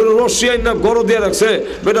একবারে রশি আইনা গড় দিয়ে রাখছে,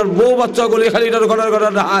 বেটার বউ বাচ্চা গুলি খালি এটার ঘটার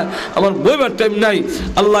আমার বইবার টাইম নাই।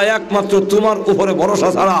 আল্লাহ একমাত্র তোমার উপরে ভরসা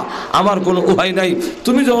ছাড়া আমার কোনো উপায় নাই,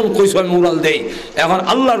 তুমি যখন কইছো আমি উড়াল দেই। এখন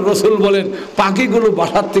আল্লাহর রাসূল বলেন পাখিগুলো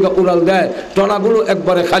বাসার থেকে উড়াল দেয়, টনাগুলো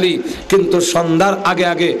একবারে খালি, কিন্তু সন্ধ্যার আগে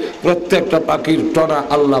আগে প্রত্যেকটা পাখির টনা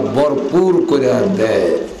আল্লাহ ভরপুর করে দেয়।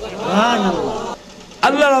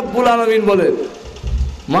 আল্লাহ রাব্বুল আলামিন বলেন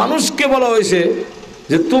মানুষকে বলা হয়েছে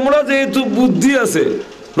যে তোমরা যেহেতু বুদ্ধি আছে,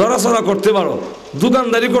 লড়াচড়া করতে পারো,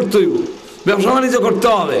 দোকানদারি করতে হইব, ব্যবসা বাণিজ্য করতে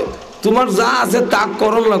হবে, তোমার যা আছে তা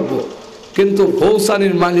করণ লাগবো, কিন্তু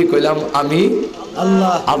পৌঁছানির মালিক হইলাম আমি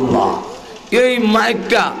আল্লাহ। আল্লাহ এই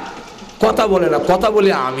মাইকটা কথা বলে না, কথা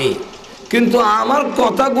বলে আমি, কিন্তু আমার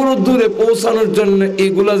কথাগুলো দূরে পৌঁছানোর জন্য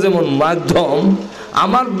এগুলা যেমন মাধ্যম,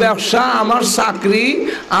 আমার ব্যবসা, আমার চাকরি,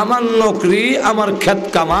 আমার নকরি, আমার ক্ষেত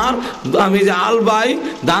কামার, আমি যে আলবাই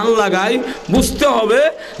ধান লাগাই, বুঝতে হবে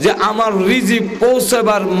যে আমার রিজিক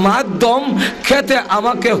পৌঁছাবার মাধ্যম খেতে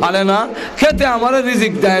আমাকে ভালে না, খেতে আমার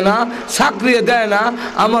রিজিক দেয় না, চাকরি দেয় না,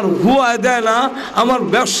 আমার হুয়ায় দেয় না, আমার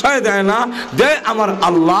ব্যবসায় দেয় না, দেয় আমার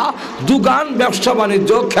আল্লাহ। দোকান, ব্যবসা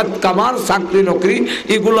বাণিজ্য, ক্ষেত কামার, চাকরি নকরি,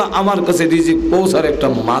 এগুলো আমার কাছে রিজিক পৌঁছার একটা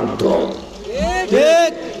মাধ্যম।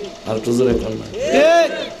 ঠিক আর তো জোরে কর না। ঠিক।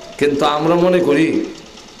 কিন্তু আমরা মনে করি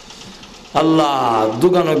আল্লাহ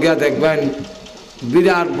দোকানে গিয়া দেখবেন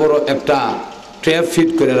বিরাট বড় একটা ট্যাপ ফিট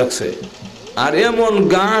করে রাখছে, আর এমন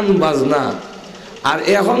গান বাজনা, আর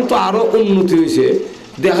এখন তো আরো উন্নতি হয়েছে,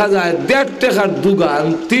 দেখা যায় 1.5 টাকার দোকান,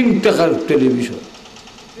 3 টাকার টেলিভিশন।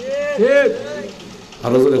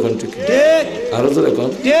 আরো জোরে কোন ঠিক, আরো জোরে কোন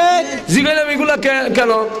ঠিক। জিগাইলাম এগুলা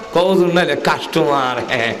কেন, কজন নাইলে কাস্টমার,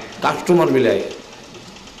 হ্যাঁ কাস্টমার মিলাই।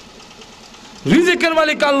 রিজিকের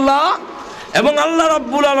মালিক আল্লাহ, এবং আল্লাহ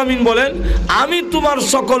রাব্বুল আলামিন বলেন আমি তোমার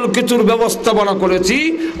সকল কিছুর ব্যবস্থাপনা করেছি।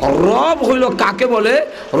 রব হইল কাকে বলে?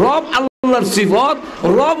 রব আল্লাহর সিফত,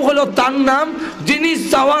 রব হইল তার নাম, যিনি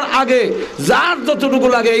চাওয়ার আগে যার যতটুকু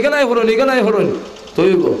লাগে, এখানে হরণ, এখানে হরণ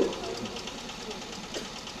তৈব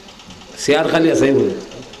শেয়ার খালি আছে,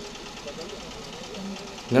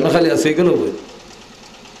 কেন খালি আছে এখানে বই।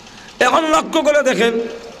 এখন লক্ষ্য করে দেখেন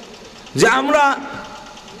যে আমরা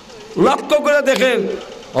লক্ষ্য করে দেখেন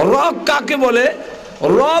রব কাকে বলে?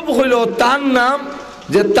 রব হইল তার নাম,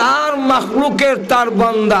 যে তার মাখলুকের, তার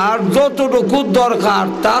বান্দার যতটুকু দরকার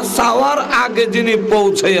তা চাওয়ার আগে যিনি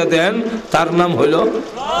পৌঁছাইয়া দেন, তার নাম হইল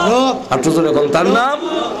রব। আর এখন তার নাম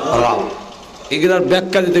রব। এগুলার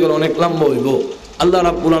ব্যাখ্যা দিতে গেলে অনেক লম্বা হইব। আল্লাহ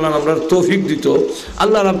রাব্বুল আলামিন আমরা তৌফিক দিত।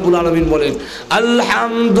 আল্লাহ রাব্বুল আলামিন বলেন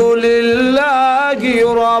আলহামদুলিল্লাহি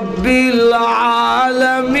রাব্বিল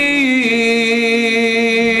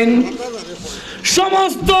আলামিন,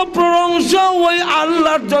 সমস্ত প্রশংসা ওই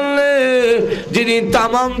আল্লাহর জন্য যিনি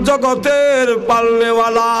তামাম জগতের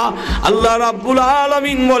পালনেওয়ালা। আল্লাহ রাব্বুল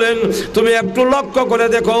আলামিন বলেন তুমি একটু লক্ষ্য করে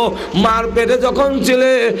দেখো, মার পেটে যখন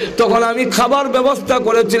ছিলে তখন আমি খাবার ব্যবস্থা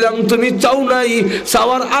করেছিলাম, তুমি চাও নাই,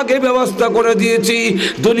 চাওয়ার আগে ব্যবস্থা করে দিয়েছি।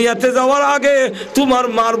 দুনিয়াতে যাওয়ার আগে তোমার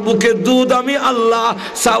মার বুকে দুধ আমি আল্লাহ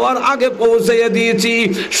চাওয়ার আগে পৌঁছাইয়া দিয়েছি।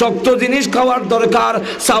 শক্ত জিনিস খাওয়ার দরকার,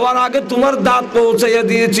 চাওয়ার আগে তোমার দাঁত পৌঁছাইয়া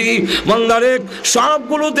দিয়েছি। মন্দারে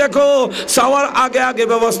সবগুলো দেখো চাওয়ার আগে আগে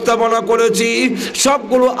ব্যবস্থাপনা করেছি,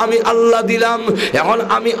 সবগুলো আমি আল্লাহ দিলাম। এখন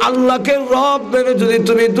আমি আল্লাহকে রব মেনে যদি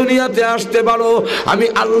তুমি দুনিয়াতে আসতে পারো, আমি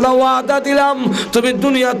আল্লাহ ওয়াদা দিলাম তুমি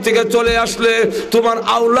দুনিয়া থেকে চলে আসলে তোমার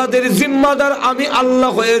আওলাদের জিম্মাদার আমি আল্লাহ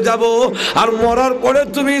হয়ে যাব। আর মরার পরে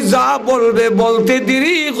তুমি যা বলবে, বলতে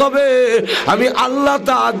দেরি হবে, আমি আল্লাহ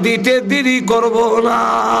তা দিতে দেরি করব না।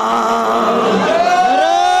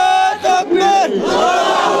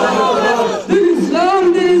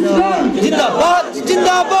 জিন্দাবাদ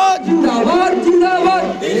জিন্দাবাদ জিন্দাবাদ জিন্দাবাদ,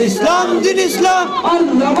 ইসলাম দিন ইসলাম,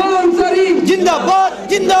 আহমদ আনসারি জিন্দাবাদ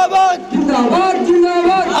জিন্দাবাদ জিন্দাবাদ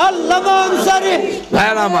জিন্দাবাদ, আহমদ আনসারি।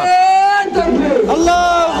 ভাইরা আমার,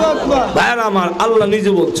 আল্লাহু আকবার। ভাইরা আমার, আল্লাহ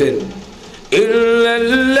নিজে বলছেন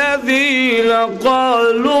ইল্লাল্লাযীনা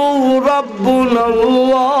ক্বালু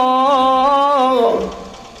রাব্বুনাল্লাহ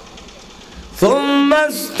ثم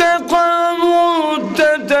استقاموا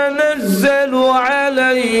تتنزل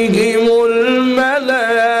عليهم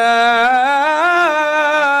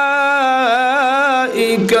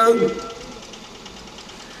الملائكة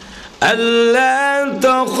ألا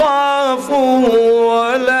تخافوا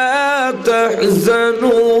ولا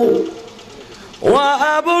تحزنوا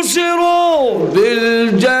وأبشروا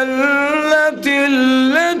بالجنة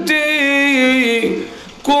التي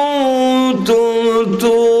كنتم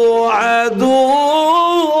توعدون।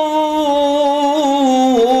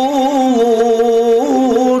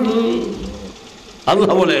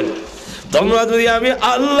 আল্লাহ বলেন তোমরা যদি আমি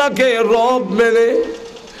আল্লাহকে রব মেনে,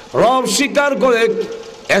 রব স্বীকার করে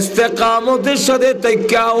ইস্তেকামতের সাথে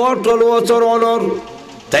তাইকা অটল আচরণের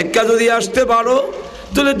তাইকা যদি আসতে পারো,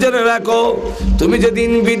 তুলে জেনে রাখো তুমি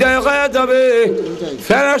যেদিন বিদায় হয়ে যাবে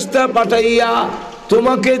ফেরেশতা পাঠাইয়া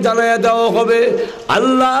তোমাকে জানাইয়া দেওয়া হবে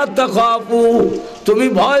আল্লাহ তাখাফু, তুমি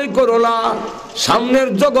ভয় করো না, সামনের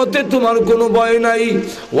জগতে তোমার কোনো ভয় নাই।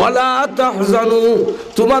 ওয়ালা তাহজানু,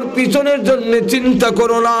 তোমার পিছনের জন্য চিন্তা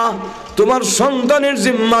করো না। তোমার সন্তানের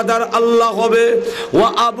জিম্মাদার আল্লাহ হবে। ওয়া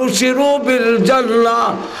আবশিরু বিল জান্নাহ,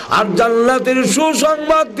 আর জান্নাতের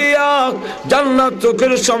সুসংবাদ দিয়া জান্নাত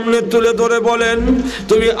চোখের সামনে তুলে ধরে বলেন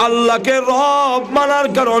তুমি আল্লাহকে রব মানার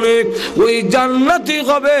কারণে ওই জান্নাতই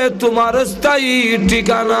হবে তোমার স্থায়ী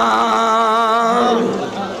ঠিকানা।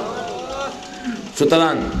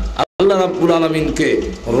 সুতরাং আল্লাহ রাব্বুল আলামিনকে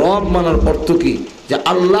রব মানার অর্থ কি? যে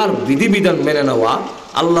আল্লাহর বিধিবিধান মেনে নেওয়া,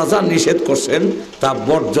 আল্লাহ যা নিষেধ করছেন তা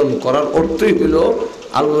বর্জন করার অর্থই হলো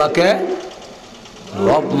আল্লাহকে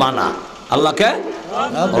রব মানা, আল্লাহকে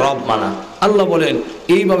রব মানা। আল্লাহ বলেন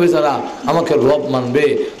এইভাবে যারা আমাকে রব মানবে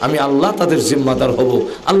আমি আল্লাহ তাদের জিম্মাদার হব।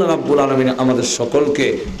 আল্লাহ রাব্বুল আলামিন আমাদের সকলকে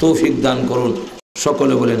তৌফিক দান করুন।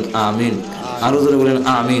 সকলে বলেন আমিন, আরো জোরে বলেন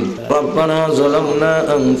আমিন। রব্বানা যালামনা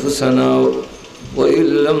আনফুসানা ওয়া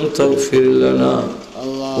ইল্লাম তাগফির লানা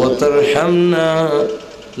ওয়া তারহামনা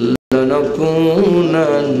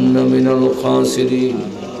লানাকুনান্না মিনাল খাসিরিন।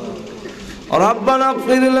 রব্বানা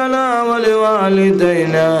ইগফির লানা ওয়া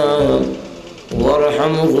লিওয়ালিদাইনা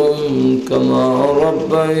ওয়ারহামহুম কামা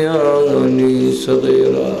রাব্বায়ানি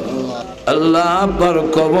সগীরা। আল্লাহ পার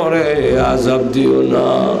কবরে আযাব দিও না।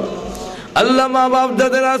 আল্লাহ মা বাপ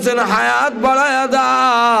যাদের আছেন হায়াত বাড়ায়া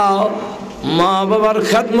দাও, মা বাবার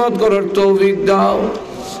খেদমত করার তৌফিক দাও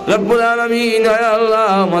রব্বুল আলামিন। আয় আল্লাহ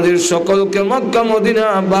আমাদের সকলকে মক্কা মদিনা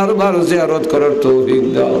বারবার জিয়ারত করার তৌফিক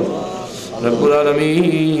দাও রব্বুল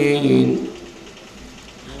আলামিন।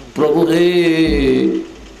 প্রভু হে,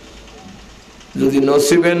 যদি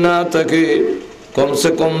নসিবে না থাকে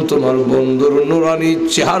কমসে কম তোমার বন্ধুর নুরানি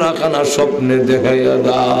চেহারাখানা স্বপ্নে দেখাইয়া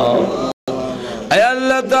দাও। আয়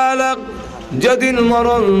আল্লাহ তাআলা যেদিন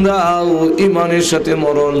মরণ দাও ইমানের সাথে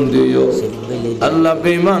মরণ দিও আল্লাহ,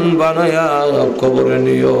 বেঈমান বানায়া কবরে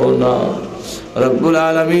নিও না রব্বুল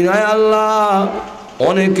আলামিন। আয় আল্লাহ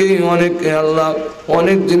অনেকে আল্লাহ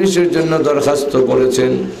অনেক জিনিসের জন্য দরখাস্ত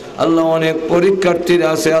করেছেন আল্লাহ, অনেক পরীক্ষার্থীরা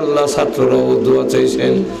আছে আল্লাহ, ছাত্ররাও দোয়া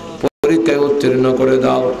চাইছেন পরীক্ষায় উত্তীর্ণ করে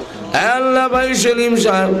দাও। আল্লাহ ভাই সেলিম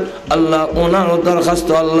সাহেব আল্লাহ ওনার দরখাস্ত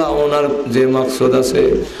আল্লাহ, ওনার যে মাকসুদ আছে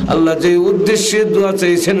আল্লাহ, যে উদ্দেশ্যে দোয়া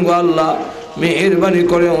চাইছেন গো আল্লাহ মেহেরবানি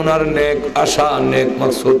করে ওনার নেক আশা নেক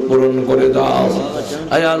মাকসুদ পূরণ করে দাও।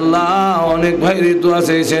 আয় আল্লাহ অনেক ভাইরে দোয়া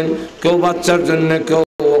চাইছেন, কেউ বাচ্চার জন্য, কেউ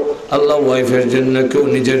আল্লাহ ওয়াইফের জন্য, কেউ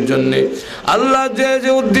নিজের জন্য। আল্লাহ যে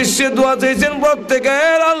যে উদ্দেশ্যে দোয়া চাইছেন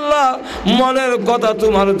প্রত্যেকের আল্লাহ মনের কথা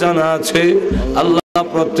তোমার জানা আছে আল্লাহ,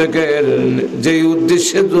 প্রত্যেকের যে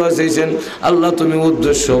উদ্দেশ্যে দোয়া চাইছেন আল্লাহ তুমি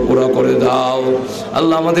উদ্দেশ্য পুরা করে দাও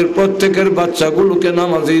আল্লাহ। আমাদের প্রত্যেকের বাচ্চাগুলোকে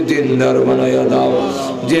নামাজি দিনদার বানাইয়া দাও।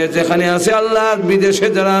 যে যেখানে আছে আল্লাহ, বিদেশে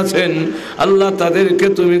যারা আছেন আল্লাহ তাদেরকে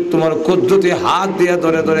তুমি তোমার কুদরতি হাত দিয়ে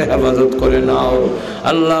ধরে ধরে হেফাজত করে নাও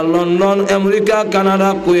আল্লাহ। লন্ডন, আমেরিকা, কানাডা,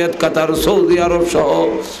 কুয়েত, কাতার, সৌদি আরব সহ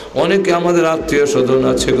অনেকে আমাদের আত্মীয় স্বজন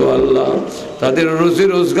আছে গো আল্লাহ, তাদের রুজি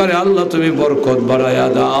রোজগারে আল্লাহ তুমি বরকত বাড়াইয়া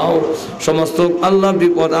দাও। সমস্ত আল্লাহ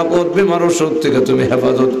বিপদ আপদ বেমার অসুখ থেকে তুমি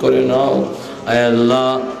হেফাজত করে নাও। আয় আল্লাহ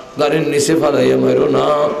গাড়ির নিচে ফালাইয়া মারো না,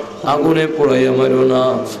 আগুনে পোড়াইয়া মারো না,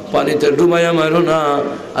 পানিতে ডুবাইয়া মারো না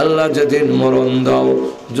আল্লাহ। যেদিন মরণ দাও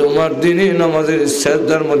জুমার দিনে নামাজের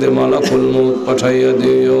সিজদার মধ্যে মালাকুল মউত পাঠাইয়া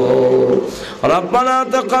দিও। রব্বানা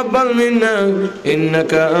তাকাব্বাল মিন্না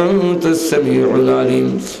ইন্নাকা আনতাস সামিউল আলিম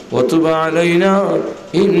ওয়া তুব আলাইনা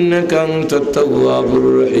ইন্নাকা আনতাত তাওয়াবুর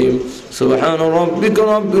রহিম। সুবহান রাব্বিকা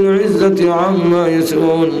রাব্বিল ইজ্জাতি আম্মা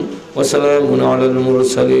ইয়াসিফুন ওয়া সালামুন আলাল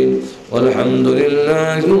মুরসালিন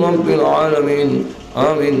ওয়ালহামদুলিল্লাহি রাব্বিল আলামিন।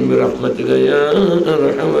 আমিন বিরহমাতিকা ইয়া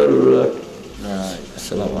আরহামার রাহিমিন।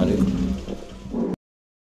 আসসালামু আলাইকুম।